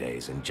glory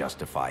days and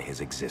justify his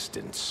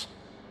existence.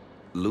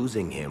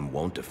 Losing him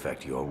won't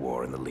affect your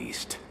war in the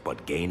least,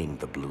 but gaining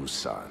the Blue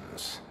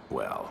Suns,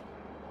 well,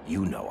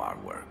 you know our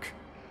work.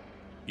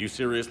 You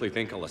seriously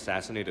think I'll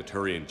assassinate a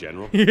Turian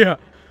general? Yeah.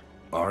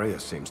 Arya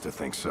seems to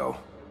think so.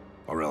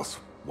 Or else,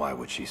 why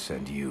would she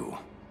send you?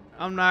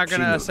 I'm not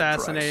gonna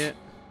assassinate it.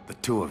 The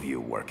two of you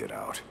work it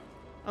out.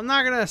 I'm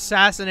not gonna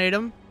assassinate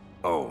him.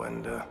 Oh,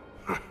 and,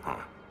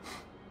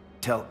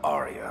 tell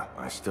Arya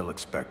I still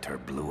expect her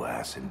blue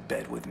ass in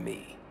bed with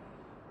me.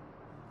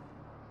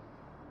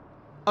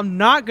 I'm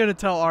not gonna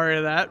tell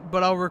Arya that,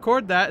 but I'll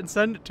record that and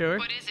send it to her.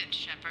 What is it,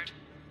 Shepard?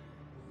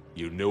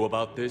 You knew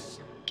about this?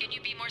 Can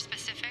you be more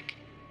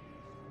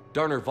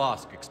Darner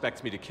Vosk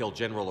expects me to kill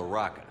General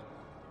Araka.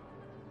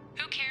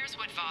 Who cares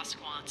what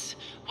Vosk wants?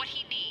 What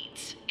he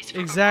needs is for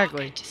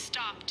Exactly. Araka to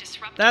stop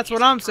disrupting That's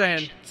what his I'm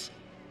saying. operations.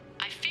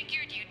 I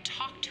figured you'd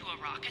talk to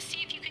Araka,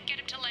 see if you can get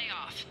him to lay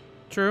off.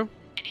 True.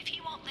 And if he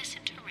won't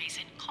listen to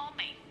reason, call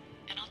me,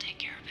 and I'll take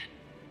care of it.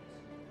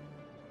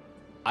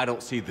 I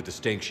don't see the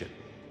distinction.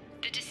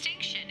 The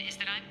distinction is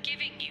that I'm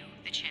giving you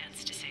the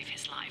chance to save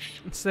his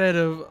life. Instead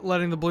of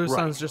letting the Blue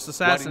Suns just Why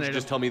assassinate didn't you him.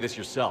 just tell me this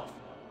yourself?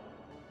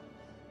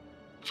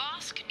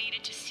 Vosk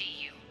needed to see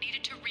you,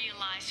 needed to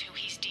realize who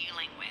he's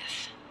dealing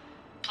with.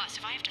 Plus,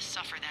 if I have to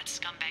suffer that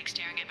scumbag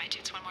staring at my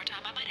tits one more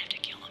time, I might have to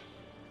kill him.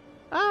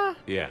 Ah.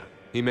 Yeah,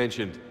 he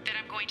mentioned... That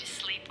I'm going to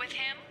sleep with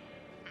him?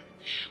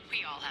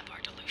 We all have our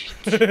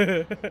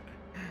delusions.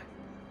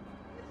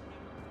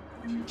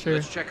 Sure.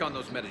 Let's check on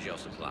those Metagel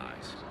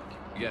supplies.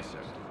 Yes, sir.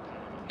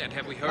 And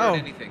have we heard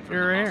anything from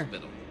the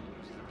hospital?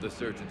 The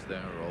surgeons there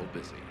are all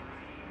busy.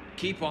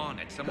 Keep on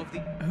it. Some of the...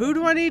 Who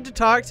do I need to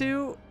talk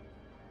to?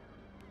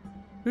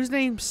 Whose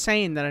name's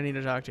Sane that I need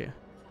to talk to?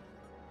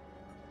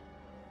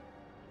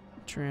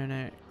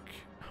 Tranic.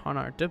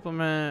 Hanar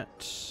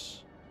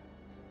Diplomat.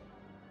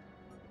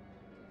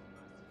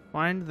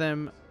 Find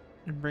them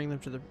and bring them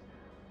to the...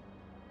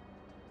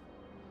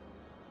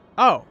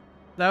 Oh,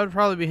 that would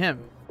probably be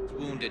him.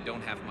 Wounded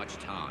don't have much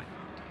time.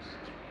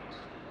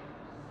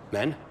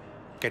 Men,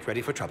 get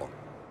ready for trouble.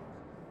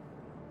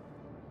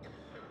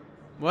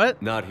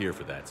 What? Not here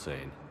for that,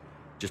 Sane.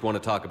 Just want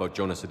to talk about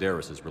Jonas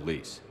Sedaris'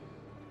 release.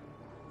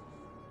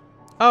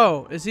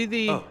 Oh, is he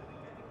the... Oh,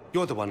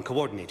 you're the one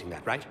coordinating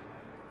that, right?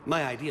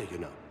 My idea, you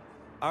know.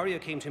 Arya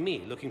came to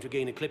me looking to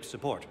gain Eclipse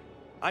support.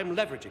 I'm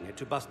leveraging it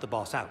to bust the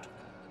boss out.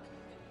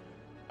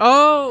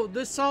 Oh,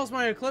 this solves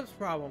my Eclipse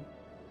problem.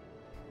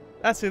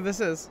 That's who this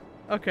is.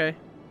 Okay.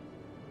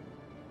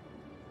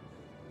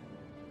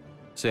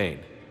 Sane,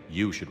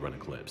 you should run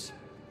Eclipse.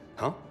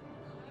 Huh?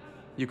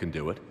 You can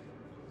do it.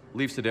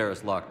 Leave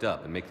Sedaris locked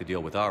up and make the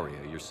deal with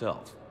Arya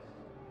yourself.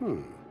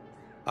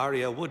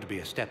 Arya would be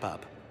a step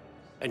up.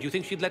 And you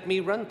think she'd let me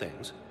run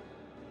things?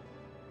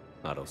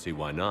 I don't see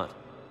why not.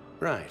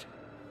 Right.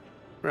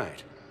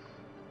 Right.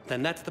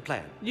 Then that's the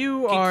plan.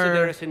 You Keep are...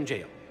 Sedaris in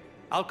jail.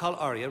 I'll call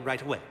Arya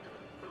right away.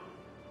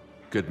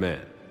 Good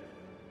man.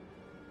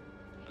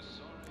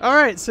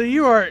 Alright, so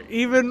you are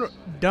even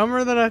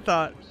dumber than I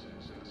thought.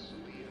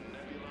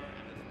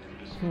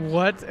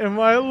 What am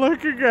I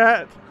looking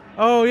at?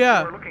 Oh,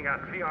 yeah. We're looking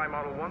at VI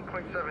model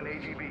 1.7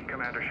 AGB,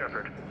 Commander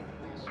Shepard.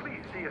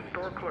 Please see a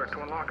store clerk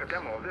to unlock a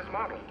demo of this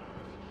model.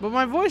 But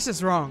my voice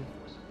is wrong.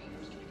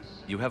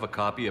 You have a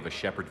copy of a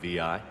Shepard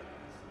VI?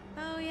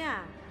 Oh, yeah.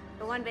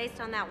 The one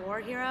based on that war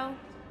hero?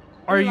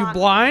 Are you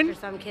blind?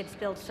 After some kid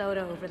spilled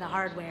soda over the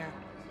hardware.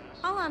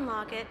 I'll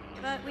unlock it,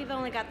 but we've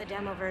only got the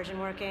demo version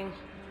working.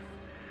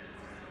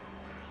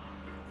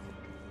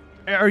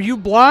 Are you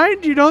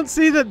blind? You don't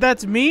see that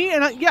that's me?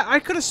 And yeah, I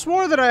could have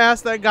swore that I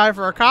asked that guy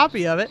for a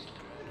copy of it.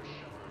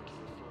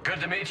 Good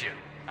to meet you.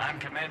 I'm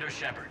Commander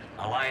Shepard,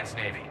 Alliance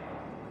Navy.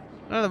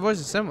 No, the voice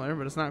is similar,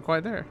 but it's not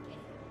quite there.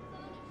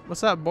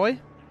 What's up, boy?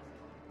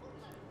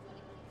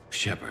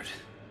 Shepard.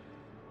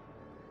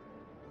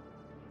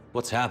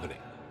 What's happening?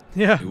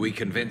 Yeah. We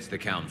convinced the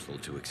Council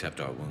to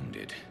accept our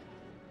wounded.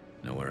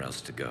 Nowhere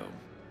else to go.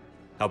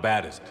 How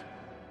bad is it?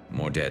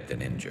 More dead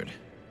than injured.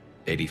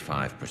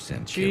 85% killed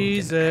in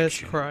Jesus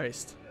action.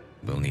 Christ.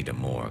 We'll need a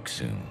morgue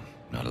soon.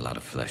 Not a lot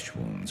of flesh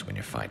wounds when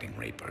you're fighting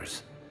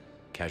Reapers.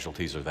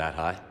 Casualties are that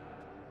high?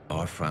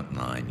 Our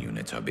frontline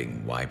units are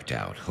being wiped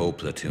out, whole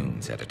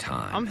platoons at a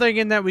time. I'm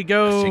thinking that we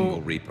go a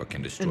single Reaper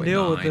can destroy 9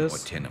 or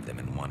 10 of them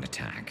in one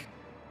attack.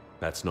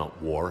 That's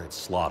not war, it's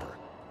slaughter.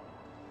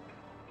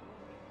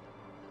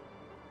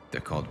 They're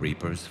called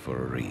Reapers for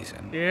a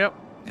reason. Yep.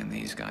 And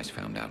these guys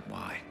found out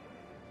why.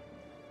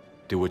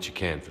 Do what you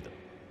can for them.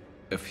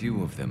 A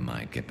few of them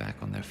might get back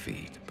on their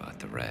feet, but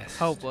the rest...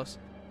 Hopeless.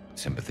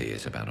 Sympathy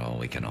is about all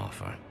we can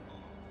offer.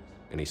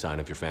 Any sign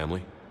of your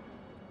family?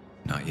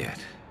 Not yet,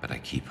 but I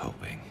keep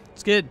hoping.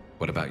 It's good.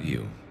 What about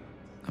you?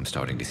 I'm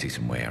starting to see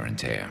some wear and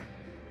tear.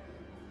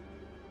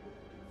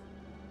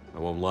 I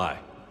won't lie.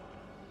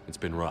 It's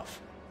been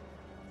rough.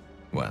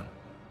 Well,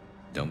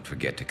 don't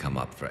forget to come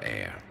up for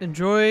air.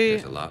 Enjoy...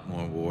 There's a lot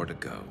more war to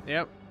go.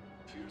 Yep.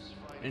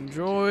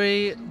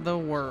 Enjoy the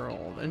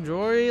world.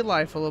 Enjoy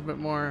life a little bit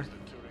more.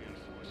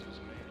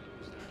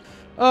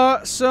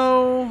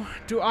 So,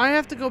 do I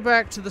have to go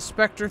back to the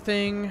Spectre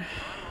thing?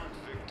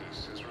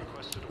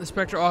 The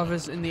Spectre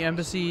office in the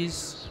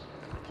embassies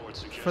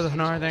for the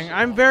Hanar thing?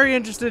 I'm very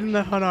interested in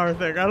the Hanar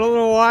thing. I don't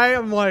know why.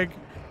 I'm like...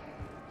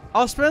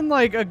 I'll spend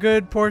like a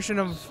good portion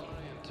of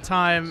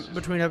time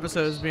between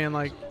episodes being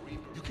like...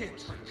 You can't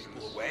turn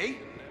people away.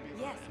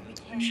 Yes, we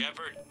can.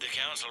 Shepard, the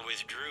Council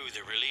withdrew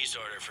the release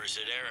order for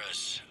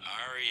Sedaris.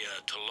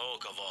 Arya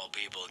Tolok, of all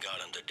people,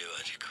 got him to do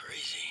it.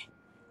 Crazy.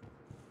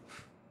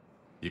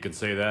 You can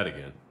say that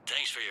again.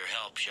 Thanks for your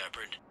help,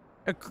 Shepard.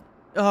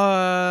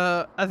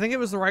 I think it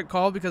was the right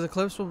call because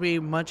Eclipse will be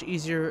much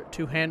easier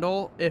to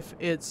handle if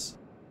it's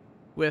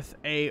with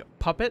a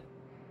puppet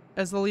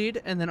as the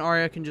lead, and then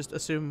Arya can just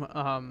assume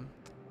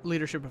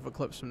leadership of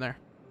Eclipse from there.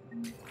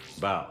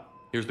 Bow,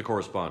 here's the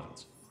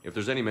correspondence. If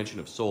there's any mention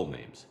of soul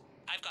names.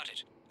 I've got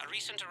it. A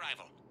recent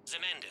arrival.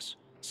 Zemandis.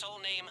 Soul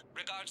name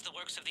regards the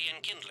works of the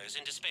Enkindlers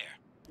in despair.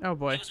 Oh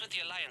boy. He was with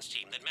the Alliance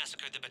team that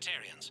massacred the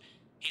Batarians.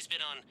 He's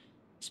been on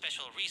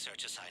special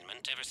research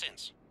assignment ever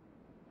since.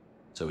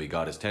 So he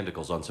got his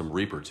tentacles on some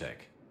Reaper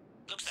tech.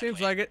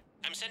 Seems like it.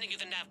 I'm sending you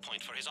the nav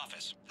point for his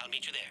office. I'll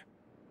meet you there.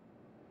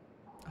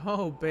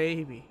 Oh,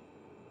 baby.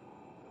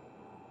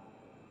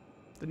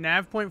 The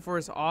nav point for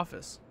his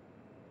office.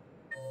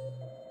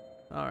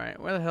 Alright,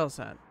 where the hell's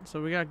that?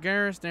 So we got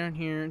Garrus down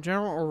here.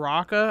 General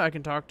Oraka, I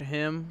can talk to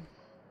him.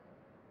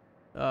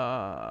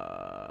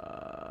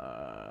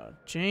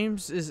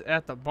 James is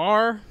at the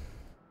bar.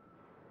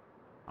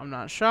 I'm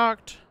not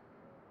shocked.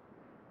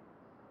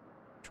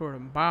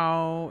 Jordan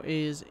Bao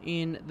is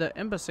in the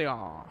embassy.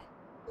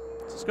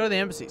 Let's go to the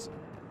embassies.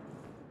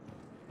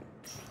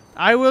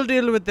 I will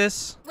deal with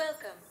this.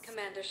 Welcome,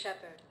 Commander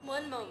Shepard.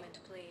 One moment,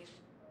 please.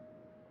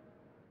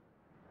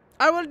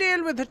 I will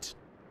deal with it.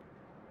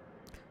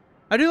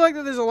 I do like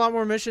that there's a lot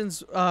more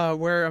missions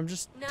where I'm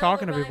just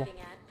talking to people.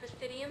 At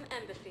Presidium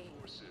Embassy.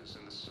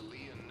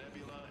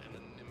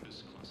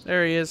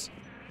 There he is.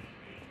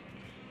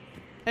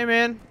 Hey,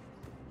 man.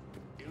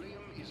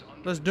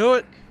 Let's do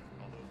it.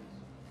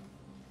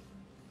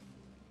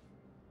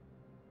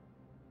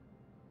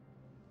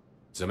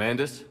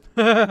 Zemandis?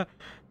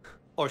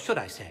 Or should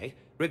I say,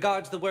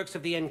 regards the works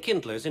of the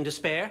Enkindlers in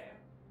despair?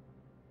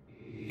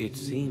 It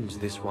seems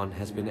this one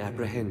has been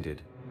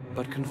apprehended,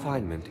 but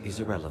confinement is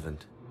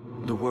irrelevant.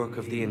 The work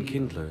of the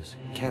Enkindlers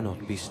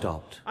cannot be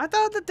stopped. I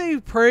thought that they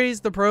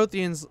praised the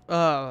Protheans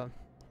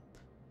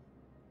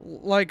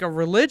like a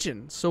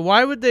religion, so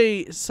why would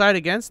they side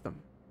against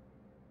them?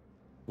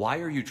 Why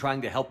are you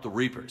trying to help the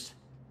Reapers?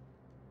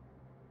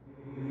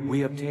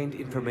 We obtained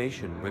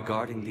information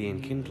regarding the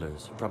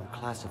Enkindlers from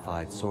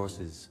classified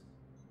sources.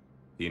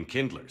 The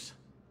Enkindlers?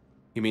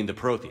 You mean the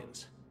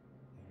Protheans?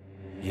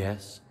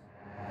 Yes.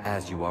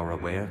 As you are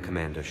aware,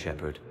 Commander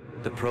Shepard,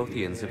 the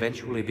Protheans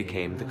eventually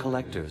became the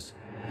Collectors,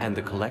 and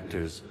the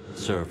Collectors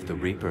served the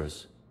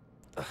Reapers.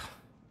 Ugh.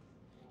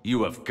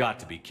 You have got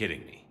to be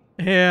kidding me.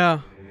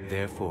 Yeah.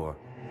 Therefore,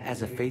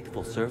 as a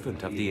faithful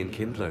servant of the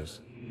Enkindlers,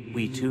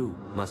 we too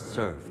must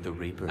serve the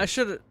Reapers. I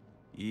should have...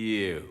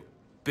 You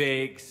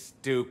big,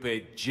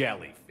 stupid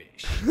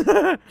jellyfish.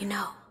 You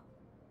know,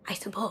 I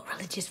support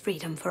religious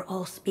freedom for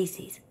all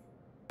species,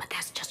 but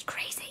that's just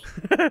crazy.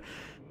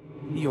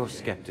 Your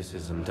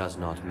skepticism does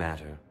not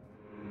matter.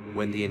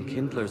 When the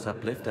Enkindlers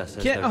uplift us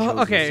as their chosen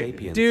okay,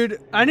 sapiens,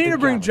 dude, I need to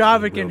bring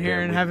Javik in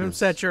here and have him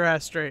set your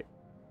ass straight.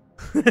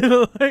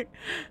 Like...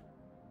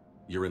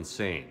 You're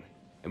insane,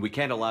 and we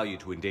can't allow you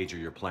to endanger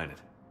your planet.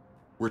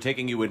 We're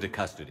taking you into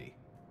custody.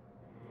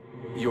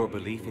 Your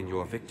belief in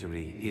your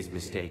victory is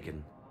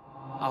mistaken.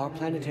 Our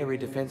planetary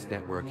defense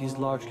network is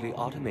largely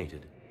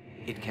automated.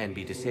 It can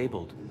be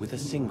disabled with a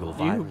single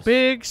virus. You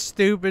big,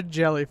 stupid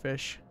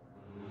jellyfish.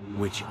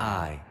 Which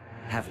I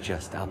have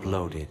just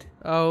uploaded.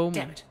 Oh,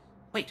 damn it.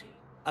 Wait,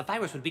 a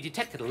virus would be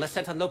detected unless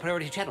sent on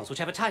low-priority channels, which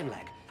have a time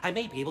lag. I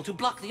may be able to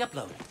block the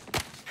upload.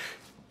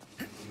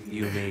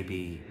 You may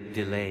be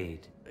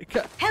delayed.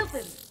 Help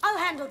him! I'll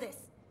handle this.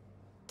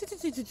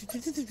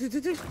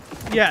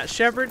 Yeah,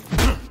 Shepard.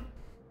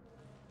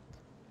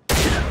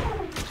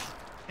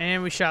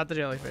 And we shot the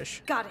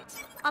jellyfish. Got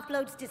it.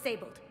 Upload's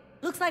disabled.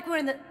 Looks like we're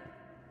in the...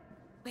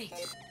 Wait.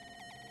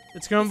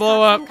 It's gonna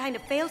blow up. Some kind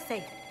of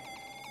failsafe.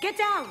 Get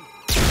down!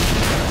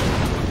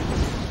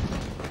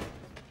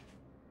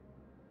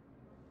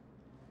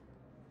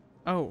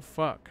 Oh,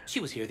 fuck. She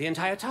was here the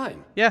entire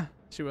time. Yeah,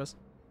 she was.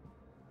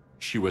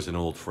 She was an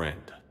old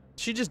friend.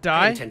 She just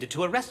I died? intended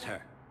to arrest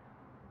her.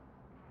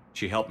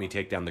 She helped me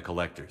take down the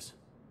Collectors.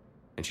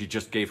 And she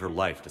just gave her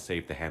life to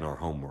save the Hanar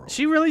homeworld.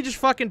 She really just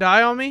fucking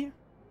die on me?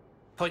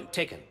 Point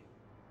taken.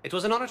 It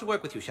was an honor to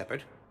work with you,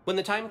 Shepard. When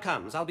the time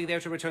comes, I'll be there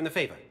to return the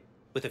favor.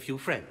 With a few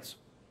friends.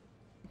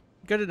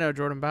 Good to know,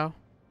 Jordan Bao.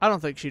 I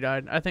don't think she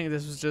died. I think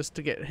this was just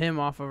to get him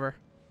off of her.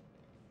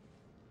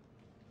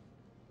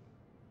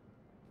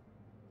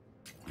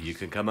 You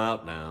can come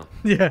out now.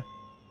 Yeah.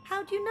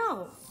 How'd you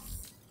know?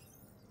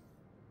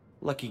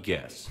 Lucky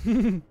guess.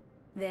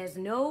 There's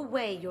no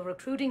way you're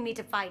recruiting me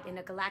to fight in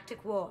a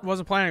galactic war.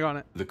 Wasn't planning on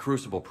it. The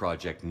Crucible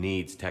Project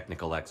needs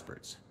technical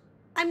experts.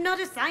 I'm not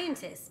a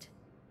scientist.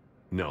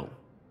 No,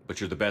 but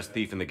you're the best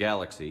thief in the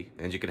galaxy,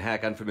 and you can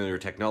hack unfamiliar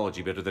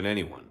technology better than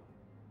anyone.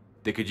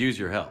 They could use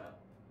your help.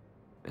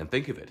 And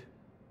think of it.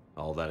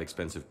 All that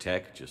expensive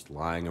tech just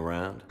lying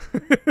around.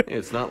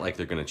 It's not like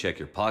they're gonna check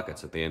your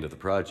pockets at the end of the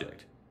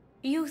project.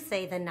 You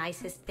say the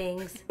nicest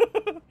things.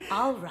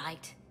 All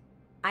right.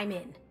 I'm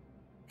in.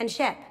 And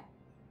Shep.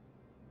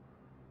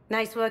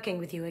 Nice working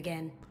with you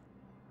again.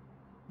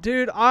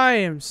 Dude, I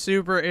am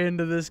super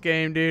into this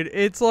game, dude.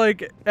 It's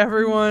like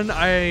everyone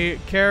I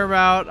care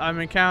about, I'm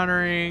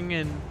encountering,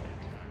 and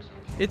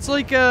it's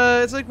like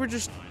we're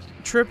just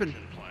tripping.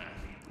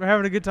 We're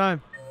having a good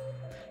time.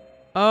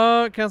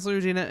 Counselor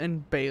Regina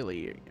and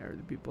Bailey are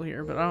the people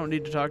here, but I don't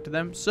need to talk to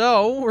them.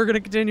 So, we're gonna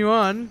continue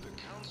on.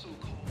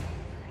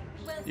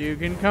 You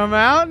can come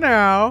out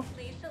now.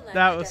 Please select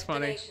That was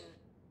funny. destination.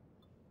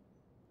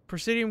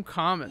 Presidium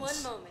Commons.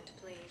 1 moment,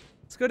 please.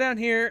 Let's go down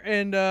here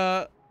and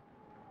I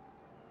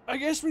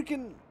guess we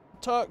can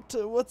talk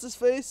to what's his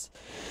face.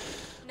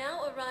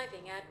 Now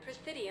arriving at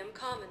Presidium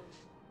Commons.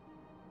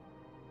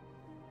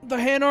 The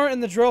Hanar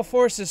and the Drill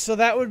forces. So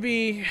that would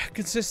be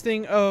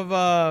consisting of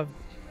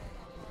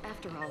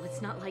After all,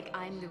 it's not like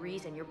I'm the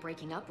reason you're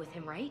breaking up with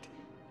him, right?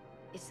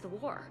 It's the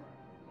war.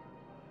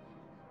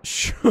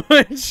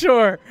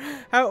 Sure.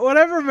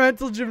 Whatever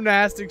mental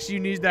gymnastics you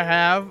need to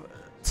have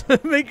to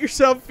make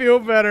yourself feel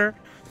better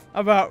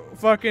about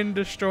fucking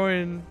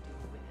destroying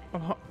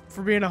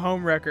for being a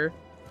home wrecker.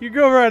 You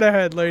go right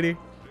ahead, lady.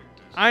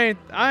 I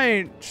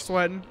ain't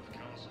sweating.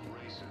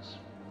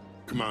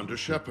 Commander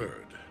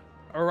Shepard.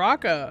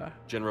 Araka.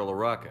 General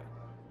Araka.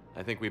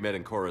 I think we met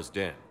in Korra's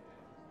den.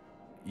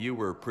 You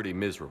were pretty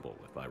miserable,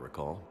 if I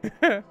recall.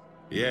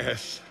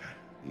 Yes.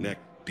 Neck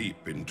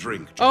deep in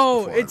drink just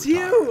oh, before it's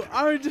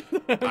I retired.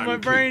 you! My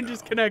brain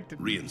just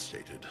connected.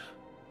 Reinstated.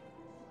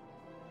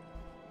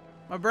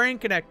 My brain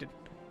connected.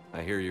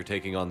 I hear you're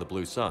taking on the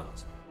Blue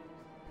Suns.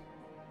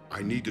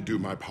 I need to do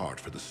my part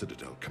for the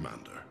Citadel,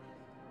 Commander.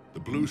 The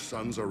Blue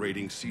Suns are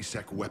raiding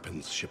C-Sec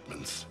weapons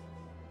shipments.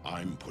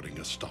 I'm putting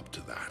a stop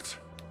to that.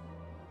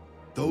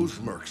 Those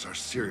mercs are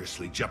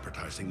seriously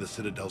jeopardizing the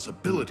Citadel's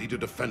ability to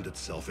defend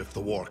itself if the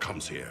war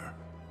comes here.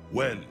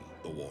 When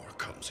the war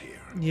comes here.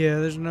 Yeah,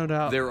 there's no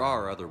doubt. There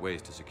are other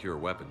ways to secure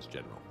weapons,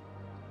 General.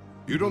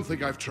 You don't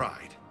think I've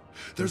tried?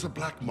 There's a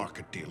black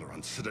market dealer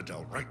on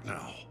Citadel right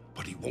now,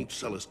 but he won't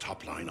sell his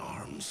top-line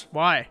arms.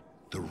 Why?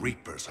 The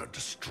Reapers are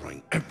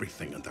destroying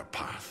everything in their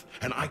path,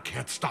 and I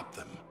can't stop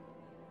them.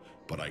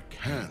 But I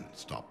can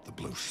stop the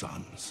Blue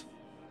Suns.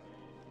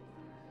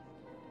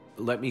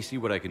 Let me see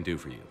what I can do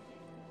for you.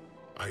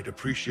 I'd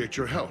appreciate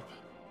your help,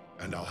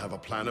 and I'll have a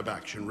plan of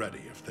action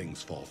ready if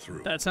things fall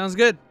through. That sounds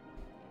good.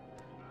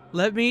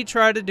 Let me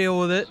try to deal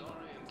with it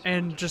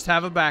and just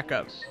have a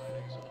backup.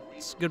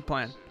 It's a good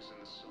plan.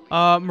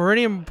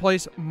 Meridian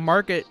Place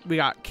Market. We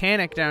got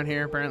Canic down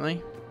here,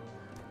 apparently.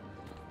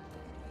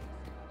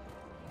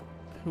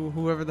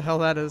 Whoever the hell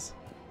that is.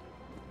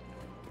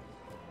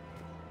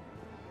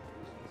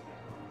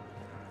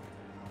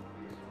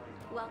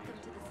 Welcome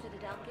to the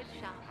Citadel gift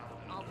shop.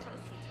 All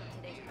proceeds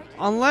from today's purchase.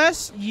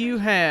 Unless you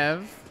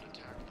have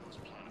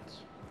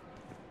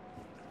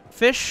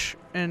fish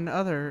and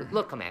other...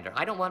 Look, Commander,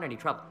 I don't want any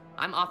trouble.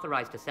 I'm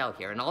authorized to sell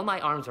here, and all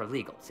my arms are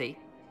legal, see?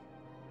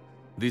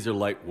 These are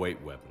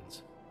lightweight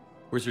weapons.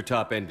 Where's your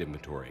top-end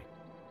inventory?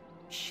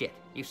 Shit,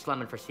 you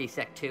slumming for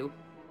C-Sec too?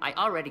 I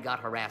already got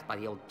harassed by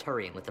the old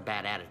Turian with a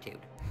bad attitude.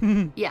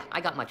 Yeah,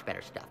 I got much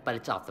better stuff, but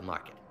it's off the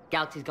market.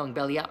 Galaxy's going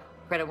belly up.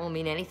 Credit won't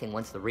mean anything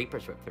once the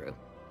Reapers rip through.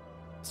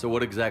 So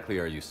what exactly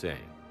are you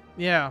saying?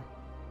 Yeah.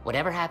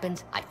 Whatever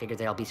happens, I figure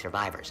there'll be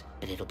survivors,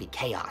 but it'll be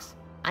chaos.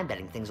 I'm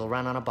betting things will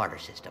run on a barter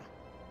system.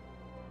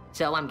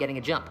 So I'm getting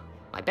a jump.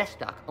 My best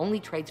stock only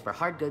trades for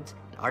hard goods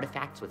and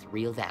artifacts with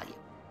real value.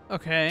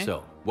 Okay.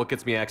 So, what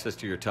gets me access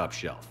to your top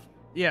shelf?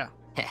 Yeah.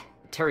 Heh,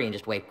 Turian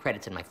just waved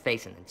credits in my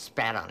face and then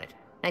spat on it.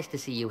 Nice to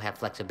see you have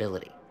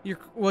flexibility. You're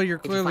If clearly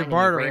you find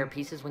bartering. any rare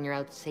pieces when you're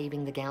out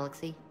saving the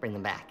galaxy, bring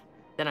them back.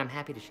 Then I'm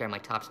happy to share my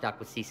top stock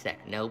with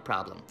C-Sec, no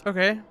problem.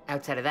 Okay.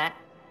 Outside of that,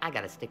 I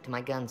gotta stick to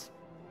my guns.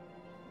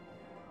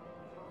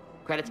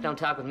 Credits don't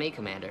talk with me,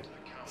 Commander.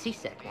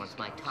 C-Sec wants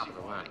my top of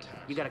the line.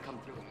 You gotta come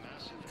through.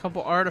 A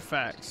couple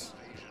artifacts.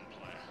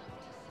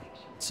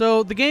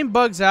 So the game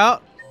bugs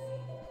out.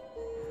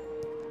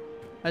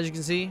 As you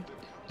can see,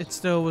 it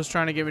still was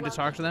trying to get me to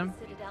talk to them.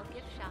 Citadel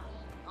gift shop.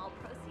 All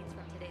proceeds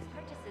from today's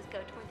purchases go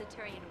toward the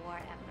Turian war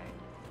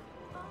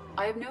effort.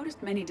 I have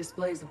noticed many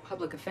displays of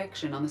public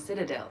affection on the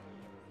Citadel.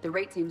 The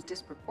rate seems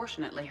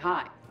disproportionately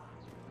high.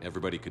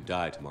 Everybody could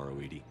die tomorrow,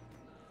 Edie.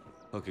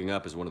 Hooking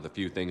up is one of the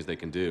few things they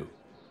can do.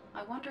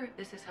 I wonder if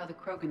this is how the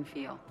Krogan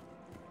feel.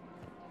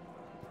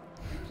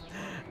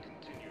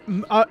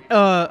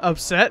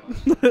 Upset?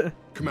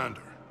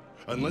 Commander,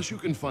 unless you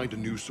can find a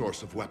new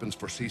source of weapons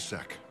for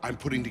C-Sec, I'm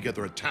putting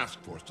together a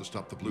task force to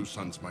stop the Blue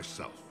Suns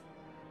myself.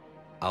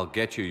 I'll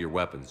get you your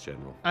weapons,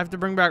 General. I have to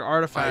bring back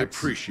artifacts. I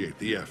appreciate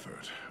the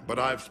effort, but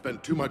I've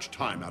spent too much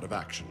time out of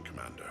action,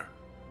 Commander.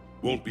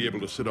 Won't be able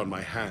to sit on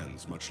my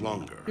hands much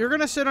longer. You're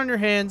gonna sit on your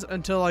hands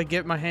until I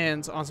get my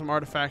hands on some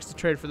artifacts to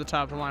trade for the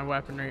top-of-the-line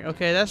weaponry.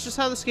 Okay, that's just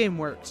how this game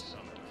works.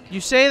 You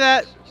say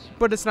that,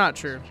 but it's not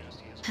true.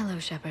 Hello,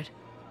 Shepard.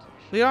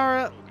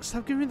 Liara,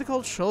 stop giving me the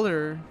cold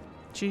shoulder.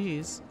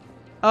 Jeez.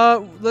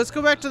 Let's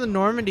go back to the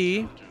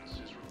Normandy.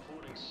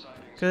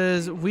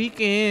 Because we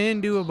can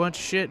do a bunch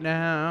of shit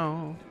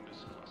now.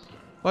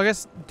 Well, I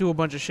guess do a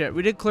bunch of shit.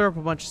 We did clear up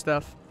a bunch of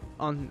stuff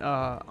on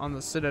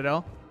the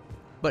Citadel.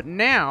 But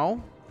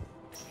now...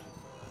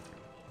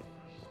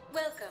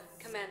 Welcome,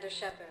 Commander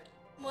Shepard.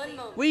 1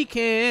 moment. we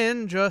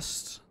can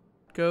just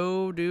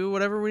go do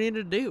whatever we need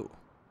to do.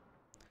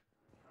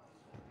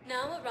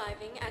 Now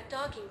arriving at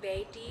Docking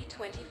Bay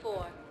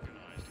D-24.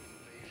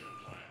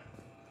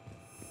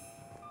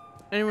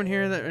 Anyone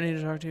here that I need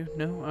to talk to?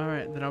 No?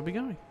 Alright, then I'll be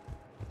going.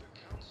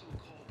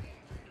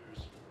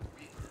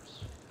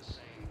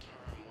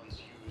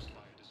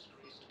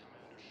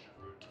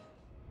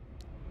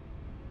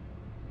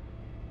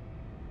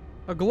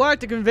 A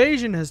galactic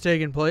invasion has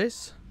taken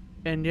place,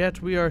 and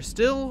yet we are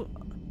still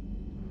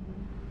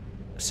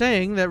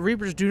saying that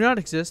Reapers do not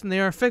exist and they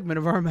are a figment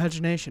of our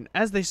imagination,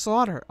 as they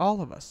slaughter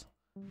all of us.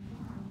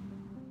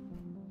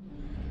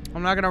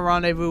 I'm not gonna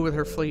rendezvous with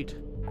her fleet.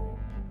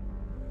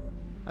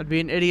 I'd be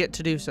an idiot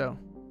to do so.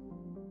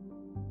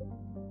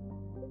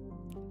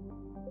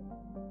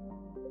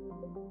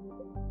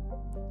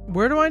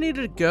 Where do I need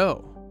to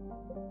go?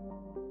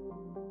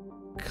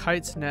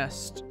 Kite's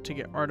Nest to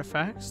get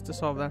artifacts to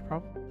solve that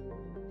problem.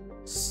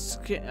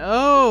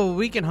 Oh,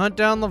 we can hunt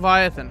down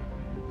Leviathan.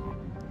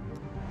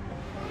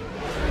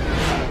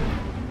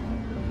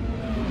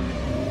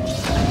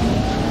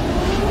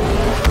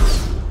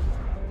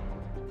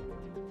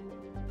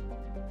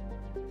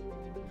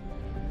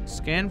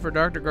 Scan for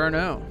Dr.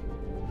 Garneau.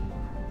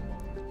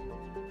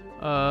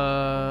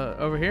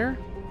 Over here?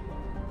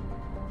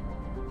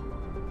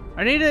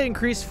 I need to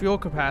increase fuel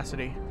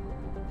capacity,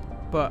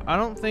 but I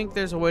don't think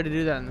there's a way to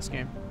do that in this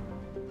game.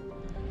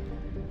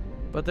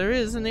 But there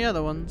is in the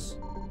other ones.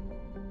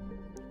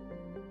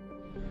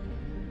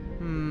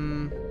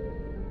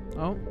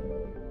 Oh.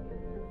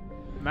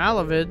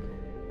 Malavid,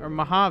 or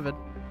Mahavid.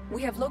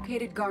 We have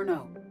located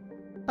Garneau.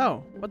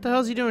 Oh, what the hell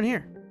is he doing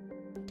here?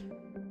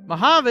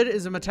 Mahavid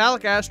is a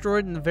metallic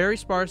asteroid in the very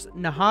sparse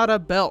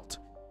Nahada Belt.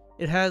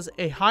 It has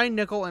a high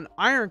nickel and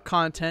iron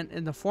content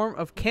in the form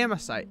of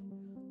camosite.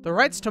 The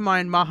rights to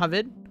mine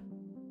Mahavid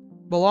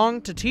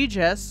belong to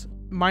TGS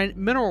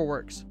Mineral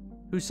Works,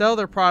 who sell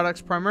their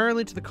products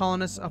primarily to the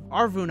colonists of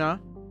Arvuna.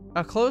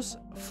 A close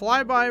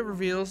flyby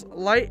reveals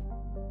light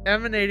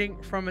emanating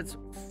from its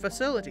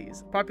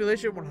facilities.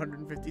 Population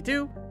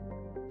 152.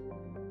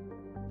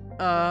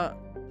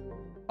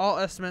 All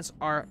estimates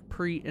are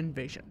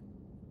pre-invasion.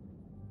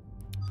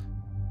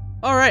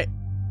 All right.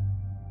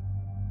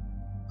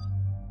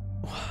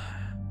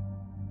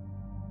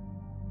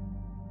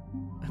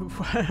 I'm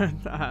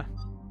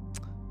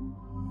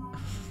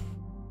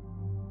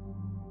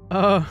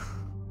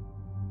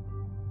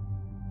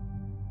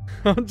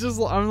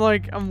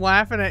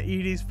laughing at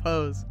Edie's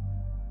pose.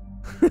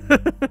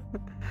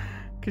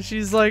 Cause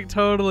she's like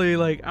totally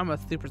like, I'm a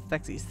super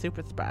sexy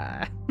super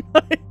spy.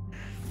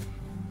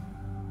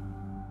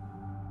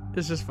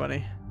 It's just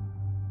funny.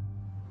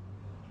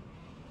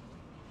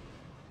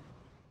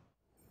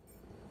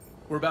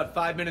 We're about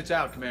 5 minutes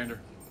out, Commander.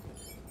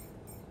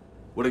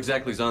 What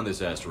exactly is on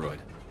this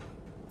asteroid?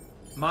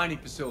 Mining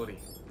facility.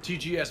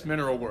 TGS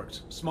Mineral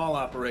Works. Small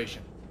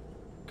operation.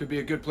 Could be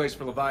a good place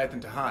for Leviathan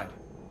to hide.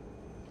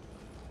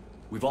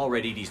 We've all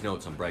read Edie's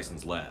notes on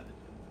Bryson's lab.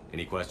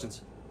 Any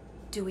questions?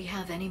 Do we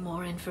have any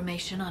more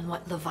information on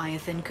what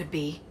Leviathan could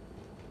be?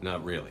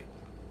 Not really.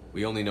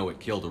 We only know it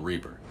killed a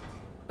Reaper.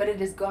 But it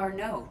is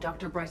Garneau,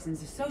 Dr.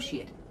 Bryson's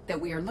associate, that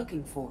we are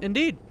looking for.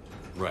 Indeed.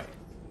 Right.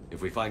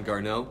 If we find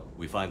Garneau,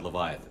 we find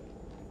Leviathan.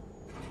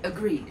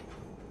 Agreed.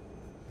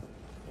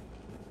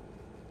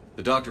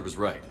 The doctor was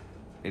right.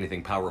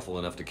 Anything powerful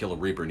enough to kill a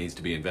Reaper needs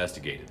to be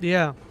investigated.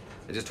 Yeah.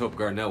 I just hope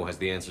Garneau has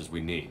the answers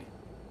we need.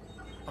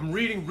 I'm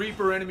reading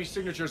Reaper enemy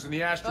signatures in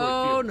the asteroid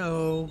field. Oh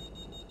no.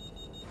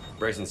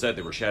 Bryson said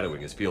they were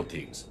shadowing his field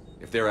teams.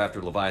 If they're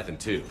after Leviathan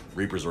too,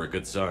 Reapers are a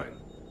good sign.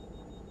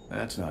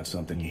 That's not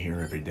something you hear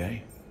every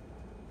day.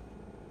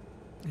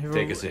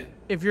 Take us in.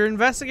 If you're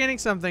investigating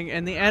something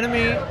and the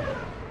enemy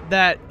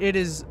that it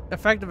is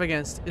effective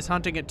against is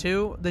hunting it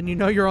too, then you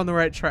know you're on the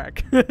right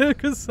track.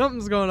 Because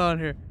something's going on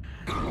here.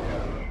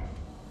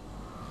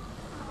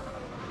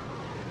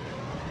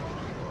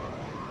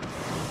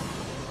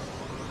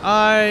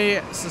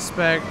 I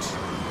suspect...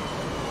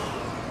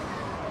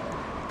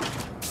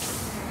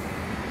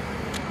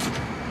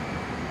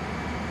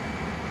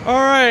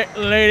 Alright,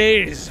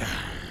 ladies.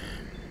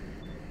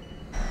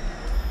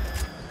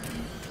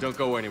 Don't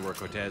go anywhere,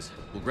 Cortez.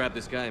 We'll grab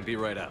this guy and be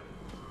right out.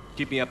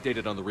 Keep me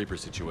updated on the Reaper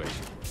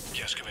situation.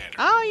 Yes, Commander.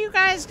 Oh, you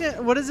guys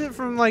get... What is it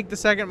from, like, the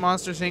second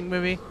Monsters, Inc.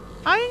 movie?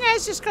 Oh, you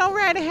guys just go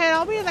right ahead.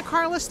 I'll be in the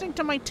car listening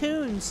to my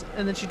tunes.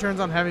 And then she turns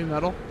on heavy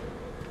metal.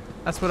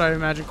 That's what I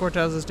imagine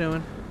Cortez is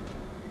doing.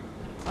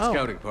 Oh.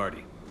 Scouting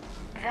party.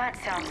 That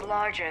sounds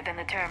larger than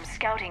the term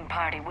scouting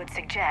party would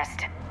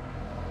suggest.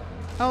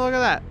 Oh, look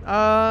at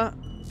that.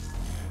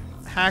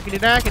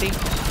 Hackety-dackety.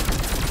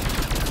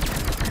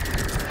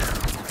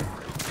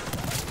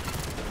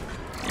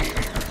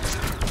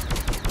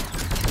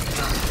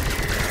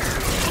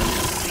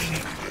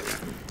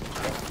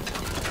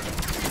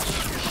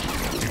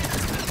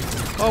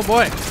 Oh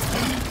boy.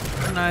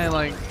 And I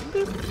like...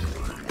 Boop.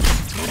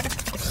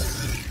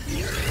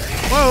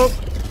 Whoa.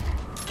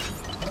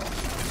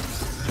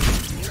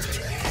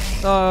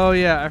 Oh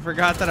yeah, I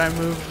forgot that I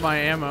moved my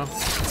ammo.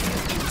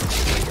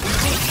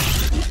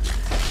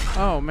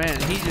 Oh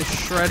man, he just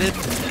shredded.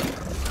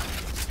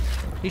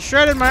 He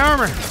shredded my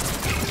armor.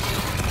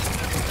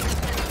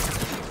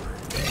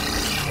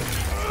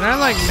 Can I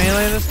like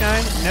melee this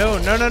guy? No,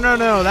 no, no, no,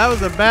 no. That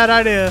was a bad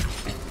idea.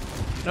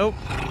 Nope.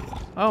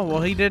 Oh,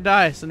 well he did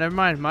die, so never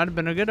mind. Might have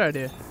been a good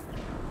idea.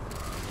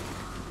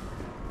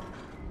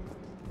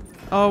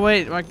 Oh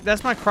wait,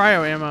 that's my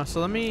cryo ammo.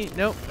 So let me,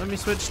 nope, let me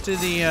switch to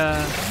the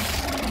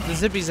The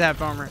zippy zap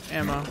armor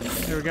ammo.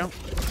 Here we go.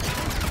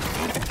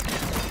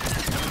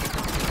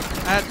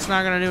 That's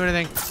not gonna do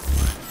anything.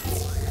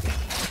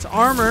 It's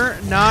armor,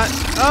 not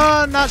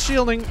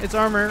shielding. It's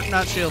armor,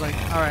 not shielding.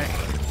 All right.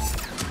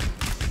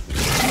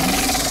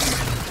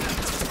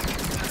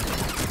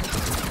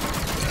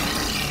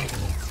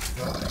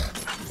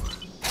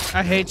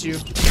 I hate you.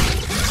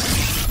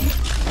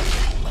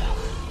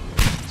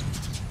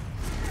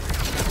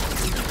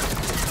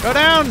 Go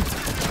down!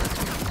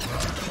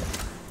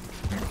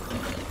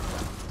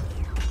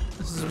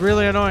 This is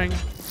really annoying.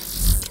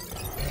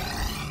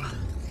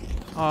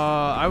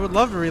 I would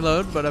love to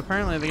reload, but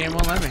apparently the game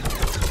won't let me.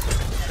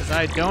 Because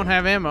I don't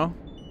have ammo.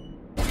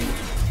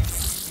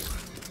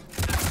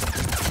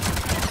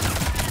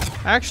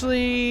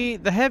 Actually,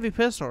 the heavy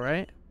pistol,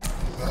 right?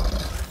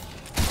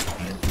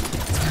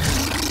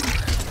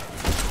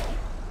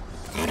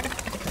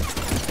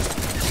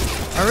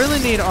 I really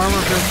need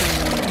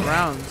armor-piercing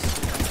rounds.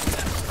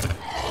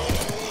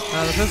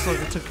 The pistol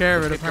took care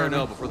of it, apparently.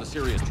 Now before the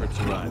serious trips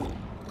arrive.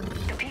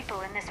 The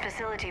people in this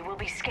facility will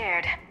be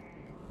scared.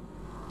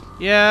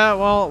 Yeah,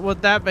 well,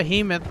 with that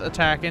behemoth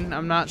attacking,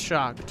 I'm not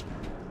shocked.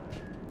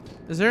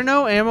 Is there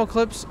no ammo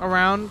clips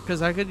around?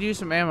 Because I could use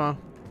some ammo.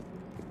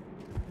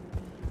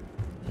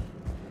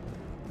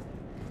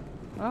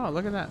 Oh,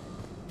 look at that.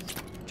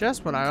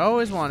 Just what I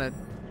always wanted.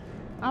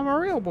 I'm a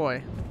real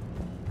boy.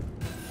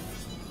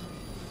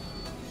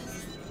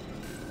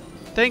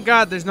 Thank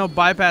God there's no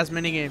bypass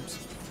minigames.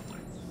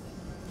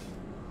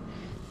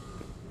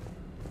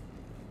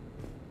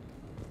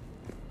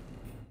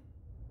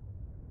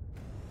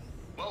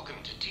 Welcome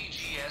to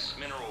TGS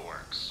Mineral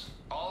Works.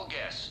 All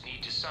guests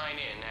need to sign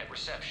in at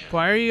reception.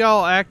 Why are you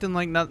all acting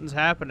like nothing's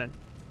happening?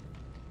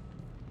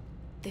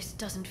 This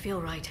doesn't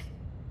feel right.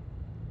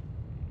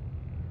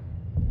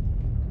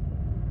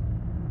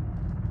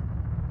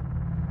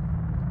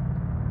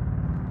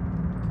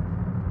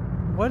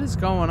 What is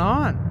going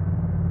on?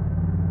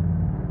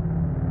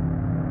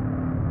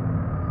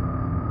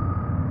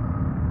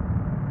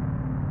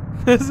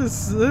 This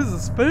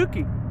is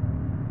spooky.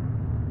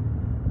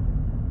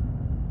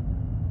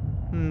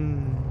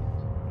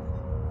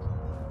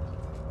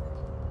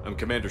 I'm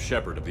Commander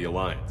Shepard of the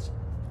Alliance.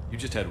 You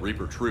just had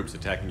Reaper troops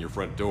attacking your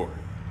front door.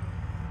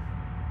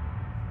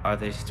 Are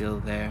they still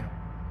there?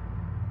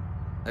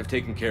 I've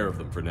taken care of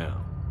them for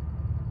now.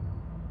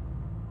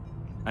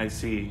 I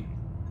see.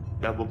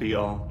 That will be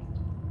all.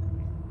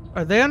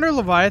 Are they under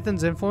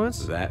Leviathan's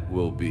influence? That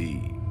will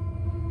be.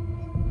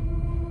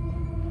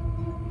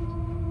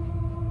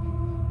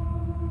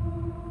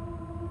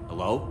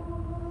 Hello?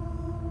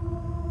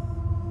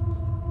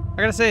 I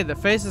gotta say, the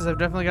faces have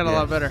definitely got a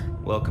lot better.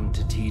 Welcome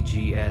to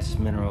TGS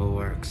Mineral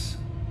Works.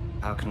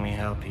 How can we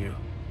help you?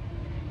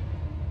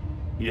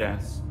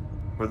 Yes,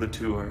 for the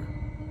tour.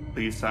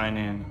 Please sign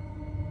in.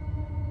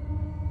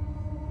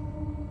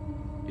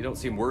 You don't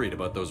seem worried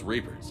about those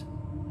Reapers.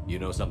 You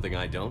know something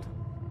I don't?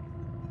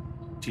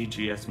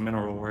 TGS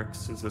Mineral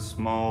Works is a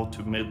small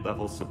to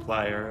mid-level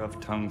supplier of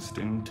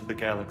tungsten to the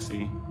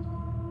galaxy.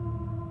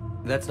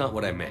 That's not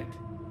what I meant.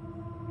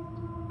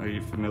 Are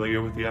you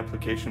familiar with the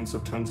applications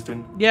of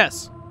tungsten?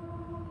 Yes.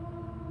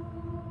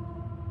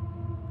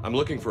 I'm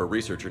looking for a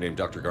researcher named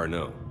Dr.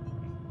 Garneau.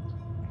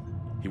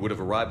 He would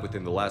have arrived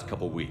within the last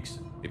couple weeks.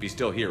 If he's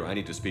still here, I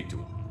need to speak to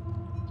him.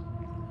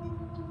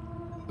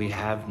 We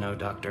have no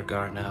Dr.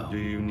 Garneau. Do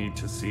you need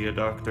to see a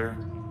doctor?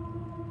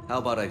 How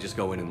about I just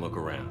go in and look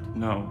around?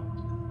 No.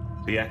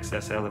 The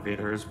access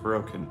elevator is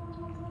broken.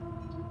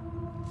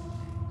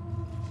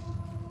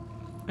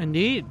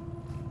 Indeed.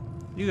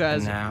 You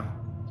guys. And now,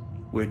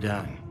 we're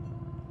done.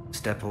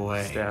 Step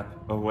away. Step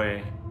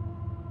away.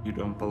 You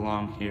don't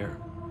belong here.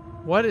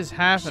 What is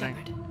happening?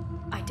 Shepard,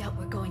 I doubt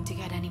we're going to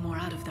get any more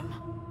out of them.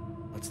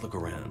 Let's look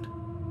around.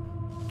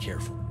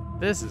 Careful.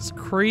 This is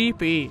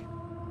creepy.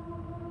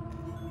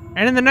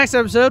 And in the next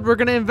episode, we're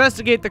going to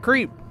investigate the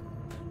creep.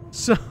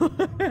 So,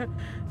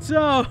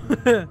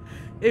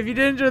 if you did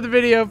enjoy the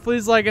video,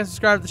 please like and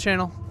subscribe to the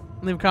channel.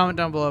 Leave a comment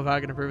down below of how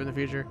I can improve in the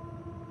future.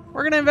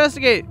 We're going to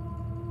investigate.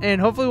 And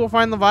hopefully we'll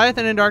find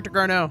Leviathan and Dr.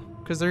 Garneau.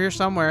 Because they're here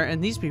somewhere.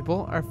 And these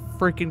people are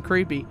freaking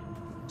creepy.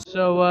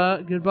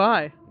 So,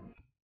 goodbye.